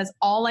year because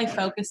all I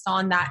focused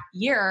on that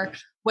year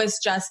was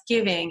just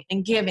giving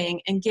and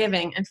giving and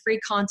giving and free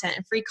content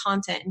and free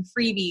content and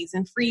freebies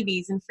and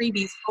freebies and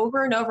freebies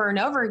over and over and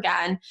over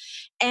again.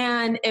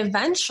 And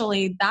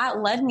eventually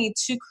that led me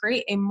to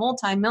create a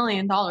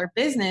multi-million-dollar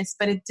business,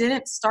 but it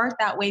didn't start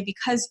that way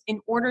because in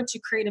order to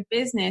create a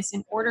business,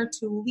 in order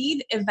to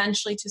lead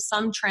eventually to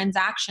some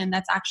transaction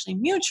that's actually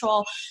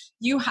mutual,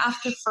 you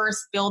have to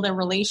first build a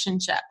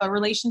relationship. But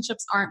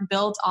relationships aren't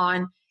built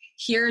on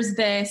here's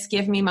this,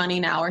 give me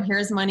money now, or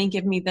here's money,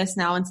 give me this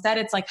now. Instead,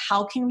 it's like,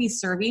 how can we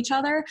serve each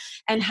other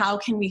and how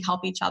can we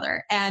help each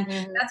other? And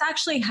that's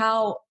actually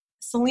how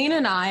Celine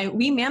and I,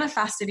 we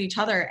manifested each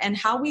other, and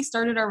how we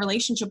started our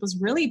relationship was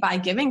really by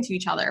giving to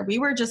each other. We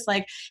were just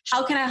like,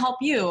 how can I help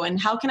you? And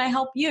how can I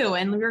help you?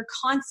 And we were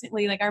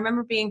constantly like, I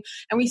remember being,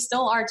 and we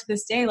still are to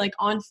this day, like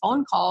on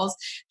phone calls,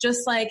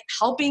 just like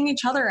helping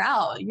each other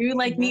out. You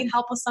like need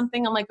help with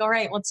something. I'm like, all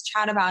right, let's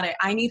chat about it.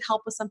 I need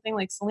help with something,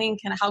 like Celine,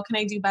 how can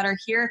I do better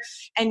here?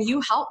 And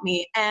you help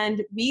me.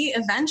 And we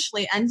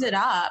eventually ended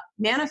up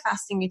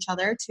manifesting each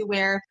other to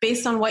where,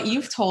 based on what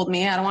you've told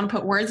me, I don't want to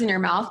put words in your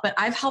mouth, but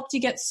I've helped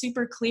you get super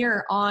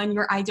clear on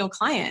your ideal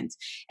client.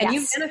 And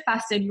you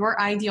manifested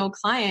your ideal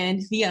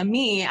client via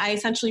me. I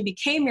essentially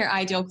became your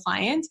ideal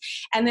client.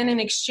 And then in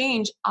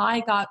exchange,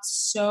 I got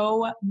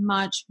so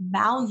much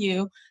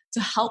value to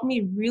help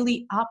me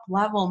really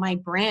up-level my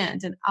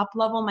brand and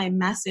up-level my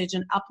message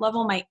and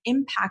up-level my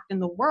impact in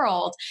the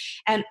world.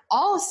 And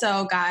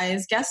also,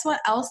 guys, guess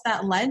what else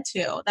that led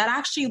to? That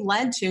actually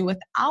led to,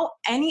 without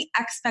any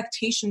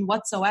expectation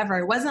whatsoever.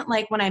 It wasn't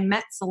like when I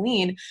met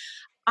Celine,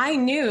 I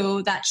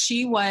knew that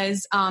she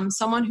was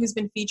someone who's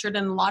been featured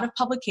in a lot of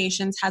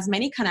publications, has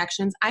many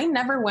connections. I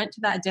never went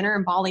to that dinner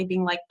in Bali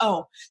being like,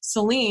 oh,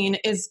 Celine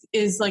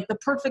is like the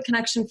perfect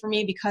connection for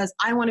me because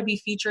I want to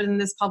be featured in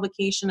this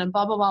publication and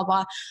blah, blah, blah,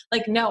 blah.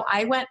 Like, no,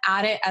 I went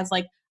at it as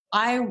like,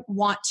 I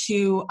want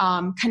to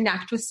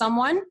connect with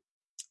someone.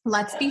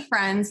 Let's be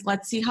friends.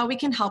 Let's see how we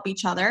can help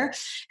each other.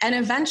 And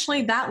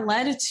eventually that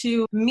led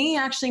to me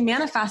actually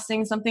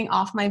manifesting something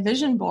off my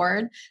vision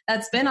board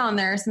that's been on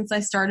there since I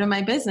started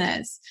my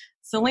business.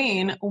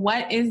 Celine,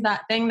 what is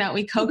that thing that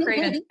we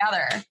co-created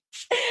together?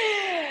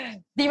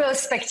 The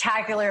most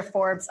spectacular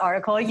Forbes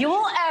article you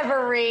will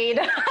ever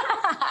read.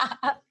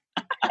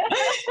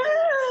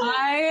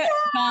 I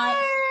got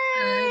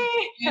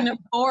in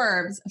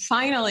Forbes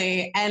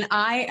finally, and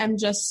I am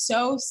just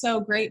so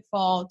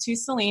grateful to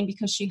Celine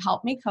because she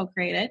helped me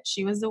co-create it.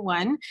 She was the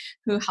one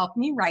who helped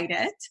me write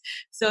it.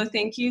 So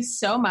thank you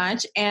so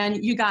much.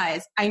 And you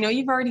guys, I know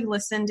you've already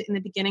listened in the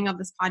beginning of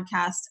this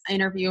podcast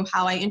interview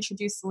how I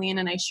introduced Celine,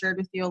 and I shared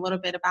with you a little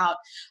bit about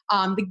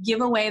the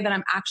giveaway that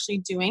I'm actually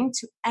doing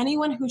to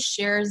anyone who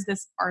shares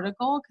this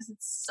article, because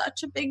it's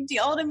such a big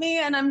deal to me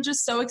and I'm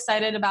just so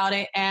excited about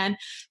it. And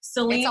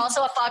Celine, it's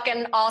also a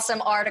fucking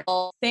awesome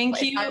article.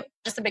 Thank you.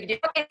 Just a big deal.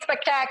 It's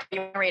spectacular.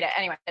 You can read it.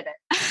 Anyway,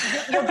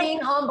 you're being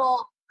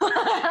humble.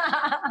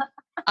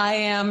 I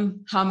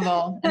am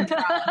humble and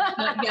proud.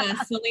 But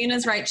yes, Celine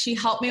is right. She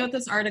helped me with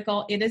this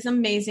article. It is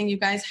amazing. You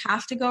guys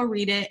have to go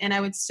read it. And I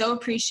would so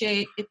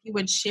appreciate if you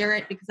would share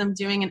it because I'm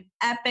doing an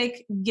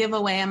epic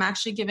giveaway. I'm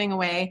actually giving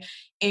away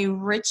a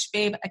Rich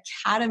Babe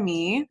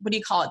Academy, what do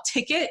you call it,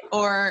 ticket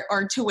or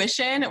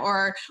tuition,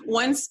 or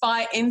one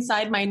spot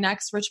inside my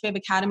next Rich Babe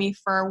Academy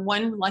for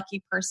one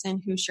lucky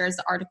person who shares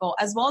the article,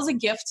 as well as a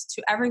gift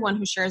to everyone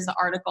who shares the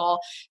article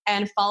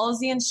and follows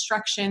the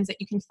instructions that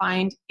you can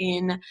find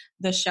in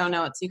the show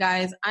notes. You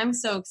guys, I'm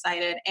so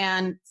excited.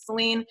 And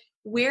Celine,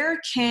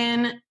 where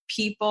can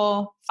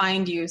people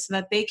find you so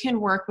that they can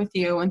work with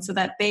you and so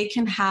that they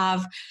can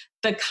have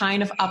the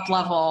kind of up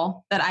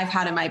level that I've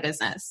had in my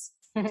business?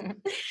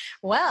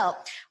 Well,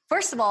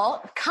 first of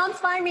all, come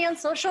find me on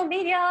social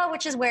media,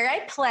 which is where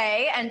I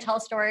play and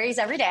tell stories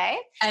every day.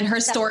 And her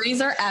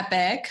stories are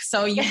epic,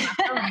 so you have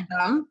to read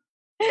them.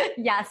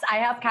 Yes, I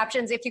have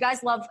captions. If you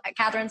guys love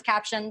Catherine's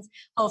captions,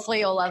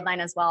 hopefully you'll love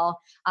mine as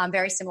well.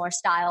 Very similar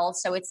style.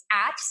 So it's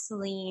at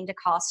Celine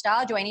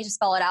DaCosta. Do I need to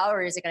spell it out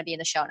or is it going to be in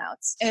the show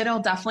notes? It'll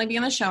definitely be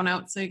in the show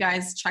notes. So you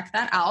guys check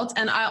that out.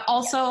 And I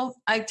also,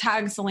 I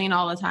tag Celine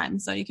all the time.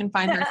 So you can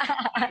find her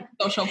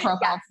social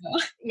profile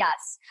too.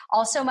 Yes.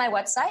 Also, my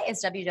website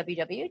is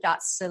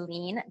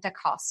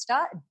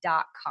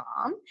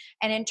www.celinedacosta.com.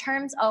 And in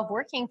terms of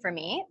working for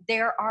me,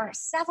 there are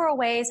several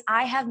ways.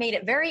 I have made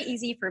it very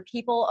easy for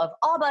people of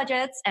all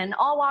budgets and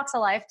all walks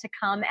of life to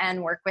come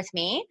and work with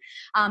me.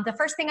 The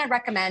first thing I'd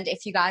recommend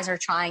if you guys are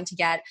trying to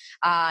get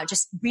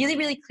just really,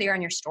 really clear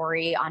on your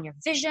story, on your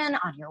vision,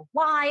 on your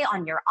why,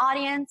 on your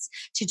audience,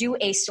 to do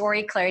a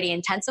story clarity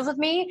intensive with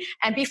me.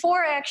 And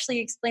before I actually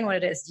explain what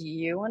it is, do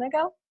you want to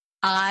go?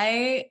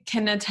 I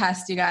can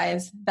attest, you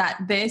guys, that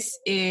this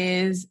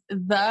is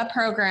the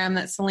program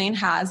that Celine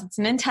has. It's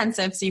an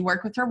intensive, so you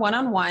work with her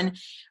one-on-one.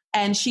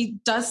 and she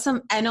does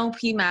some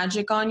NLP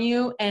magic on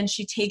you, and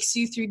she takes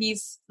you through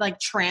these like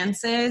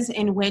trances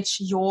in which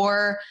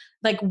your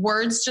like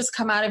words just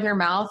come out of your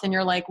mouth and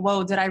you're like,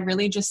 whoa, did I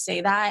really just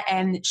say that?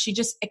 And she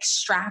just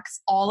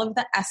extracts all of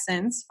the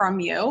essence from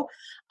you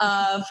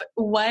of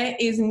what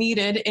is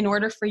needed in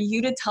order for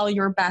you to tell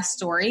your best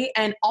story.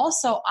 And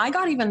also I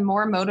got even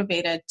more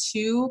motivated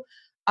to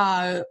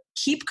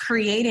keep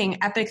creating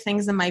epic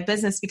things in my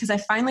business because I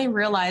finally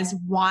realized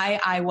why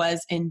I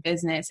was in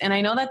business. And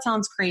I know that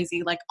sounds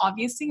crazy. Like,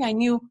 obviously I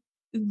knew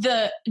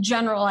the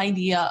general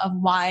idea of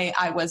why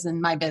I was in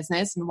my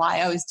business and why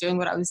I was doing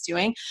what I was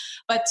doing.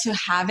 But to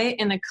have it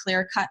in a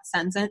clear-cut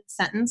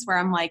sentence where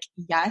I'm like,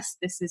 yes,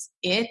 this is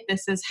it.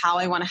 This is how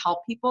I want to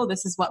help people.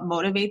 This is what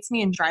motivates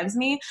me and drives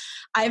me.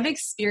 I've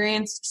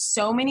experienced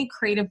so many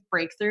creative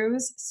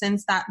breakthroughs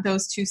since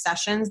those 2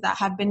 sessions that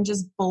have been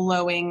just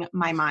blowing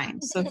my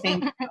mind. So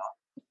thank you.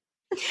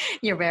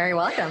 You're very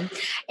welcome.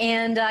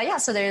 And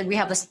so there we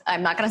have this,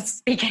 I'm not going to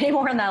speak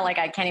anymore on that. Like,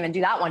 I can't even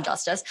do that one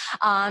justice.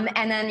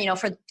 And then,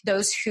 for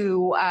those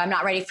who are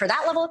not ready for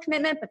that level of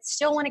commitment, but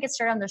still want to get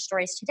started on their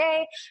stories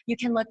today, you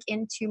can look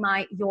into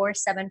my Your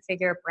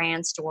 7-Figure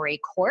Brand Story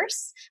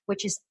course,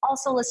 which is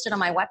also listed on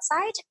my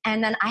website.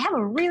 And then I have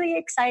a really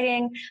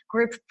exciting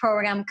group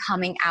program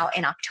coming out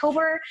in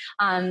October.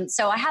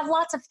 So I have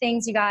lots of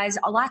things, you guys,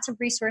 lots of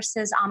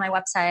resources on my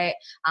website,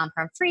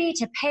 from free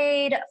to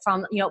paid,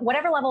 from,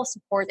 whatever level of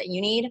support that you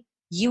need,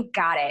 you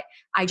got it.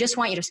 I just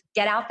want you to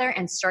get out there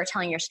and start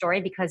telling your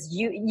story, because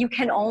you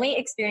can only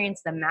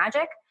experience the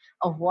magic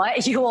of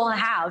what you will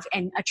have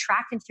and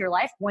attract into your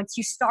life once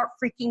you start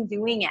freaking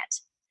doing it.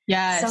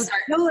 Yes. So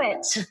do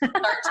it.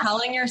 Start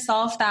telling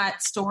yourself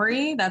that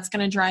story that's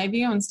going to drive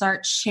you, and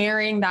start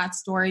sharing that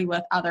story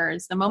with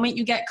others. The moment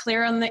you get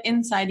clear on the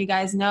inside, you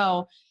guys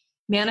know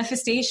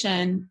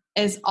manifestation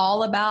is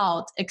all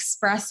about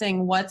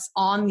expressing what's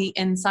on the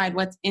inside,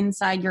 what's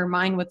inside your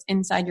mind, what's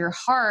inside your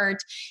heart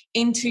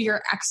into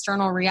your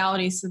external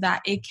reality so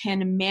that it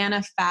can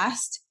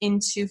manifest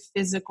into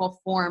physical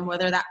form,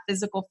 whether that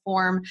physical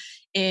form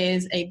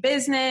is a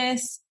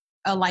business,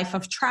 a life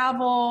of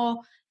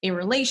travel, a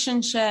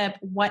relationship,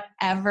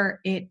 whatever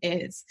it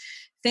is.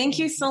 Thank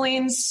you,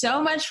 Celine,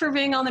 so much for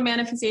being on the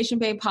Manifestation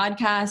Babe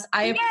podcast.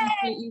 I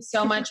appreciate you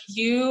so much.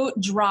 You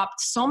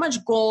dropped so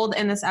much gold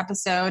in this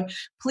episode.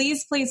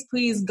 Please, please,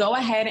 please go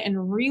ahead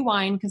and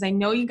rewind, because I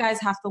know you guys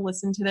have to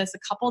listen to this a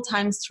couple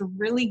times to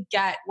really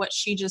get what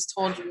she just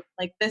told you.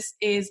 Like, this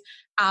is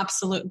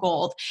absolute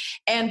gold.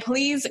 And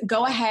please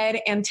go ahead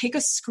and take a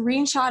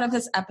screenshot of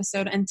this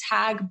episode and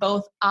tag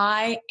both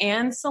I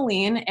and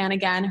Celine. And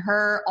again,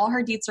 all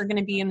her deets are going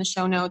to be in the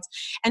show notes.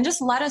 And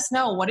just let us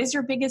know, what is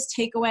your biggest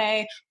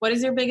takeaway? What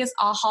is your biggest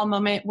aha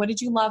moment? What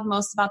did you love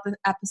most about the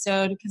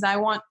episode? Because I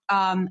want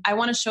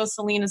to show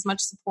Celine as much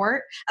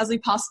support as we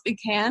possibly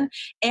can,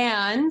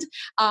 and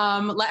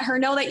let her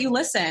know that you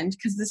listened,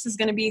 because this is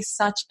going to be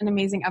such an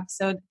amazing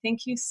episode. Thank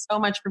you so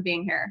much for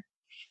being here.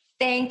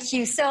 Thank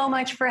you so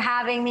much for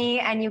having me.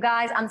 And you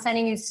guys, I'm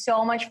sending you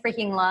so much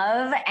freaking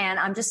love. And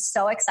I'm just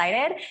so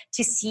excited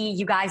to see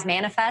you guys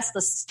manifest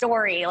the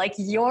story, like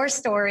your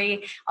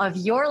story of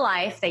your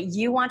life that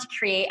you want to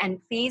create. And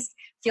please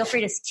feel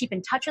free to keep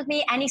in touch with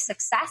me. Any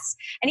success,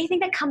 anything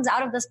that comes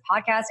out of this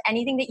podcast,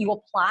 anything that you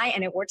apply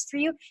and it works for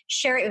you,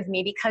 share it with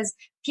me, because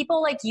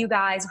people like you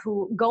guys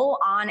who go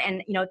on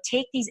and,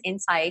 take these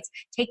insights,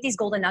 take these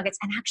golden nuggets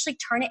and actually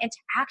turn it into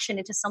action,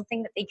 into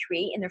something that they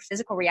create in their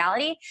physical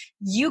reality.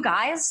 You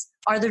guys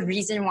are the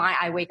reason why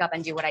I wake up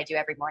and do what I do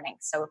every morning.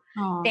 So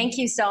Thank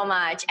you so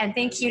much. And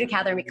thank you to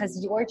Catherine,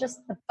 because you're just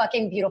a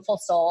fucking beautiful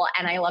soul.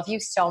 And I love you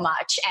so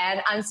much.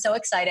 And I'm so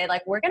excited.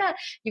 Like,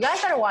 you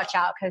guys better watch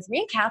out, because me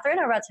and Catherine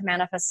are about to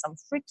manifest some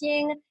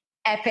freaking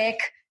epic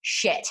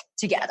shit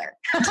together.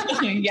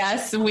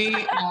 Yes, we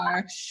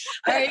are.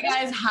 All right,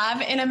 guys,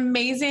 have an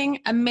amazing,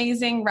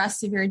 amazing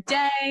rest of your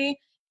day.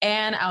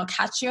 And I'll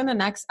catch you in the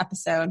next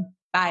episode.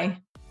 Bye.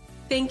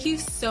 Thank you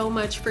so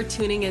much for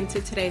tuning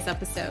into today's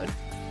episode.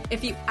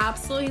 If you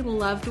absolutely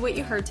loved what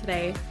you heard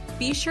today,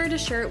 be sure to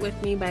share it with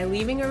me by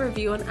leaving a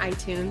review on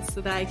iTunes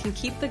so that I can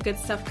keep the good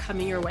stuff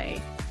coming your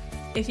way.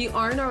 If you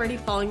aren't already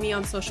following me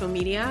on social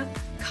media,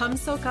 come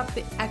soak up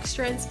the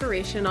extra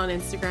inspiration on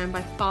Instagram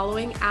by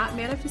following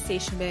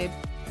 @ManifestationBabe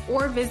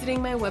or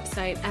visiting my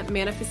website at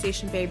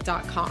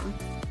manifestationbabe.com.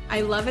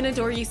 I love and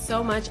adore you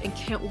so much and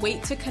can't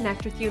wait to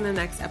connect with you in the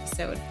next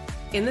episode.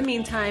 In the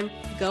meantime,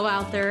 go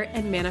out there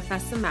and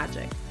manifest some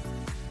magic.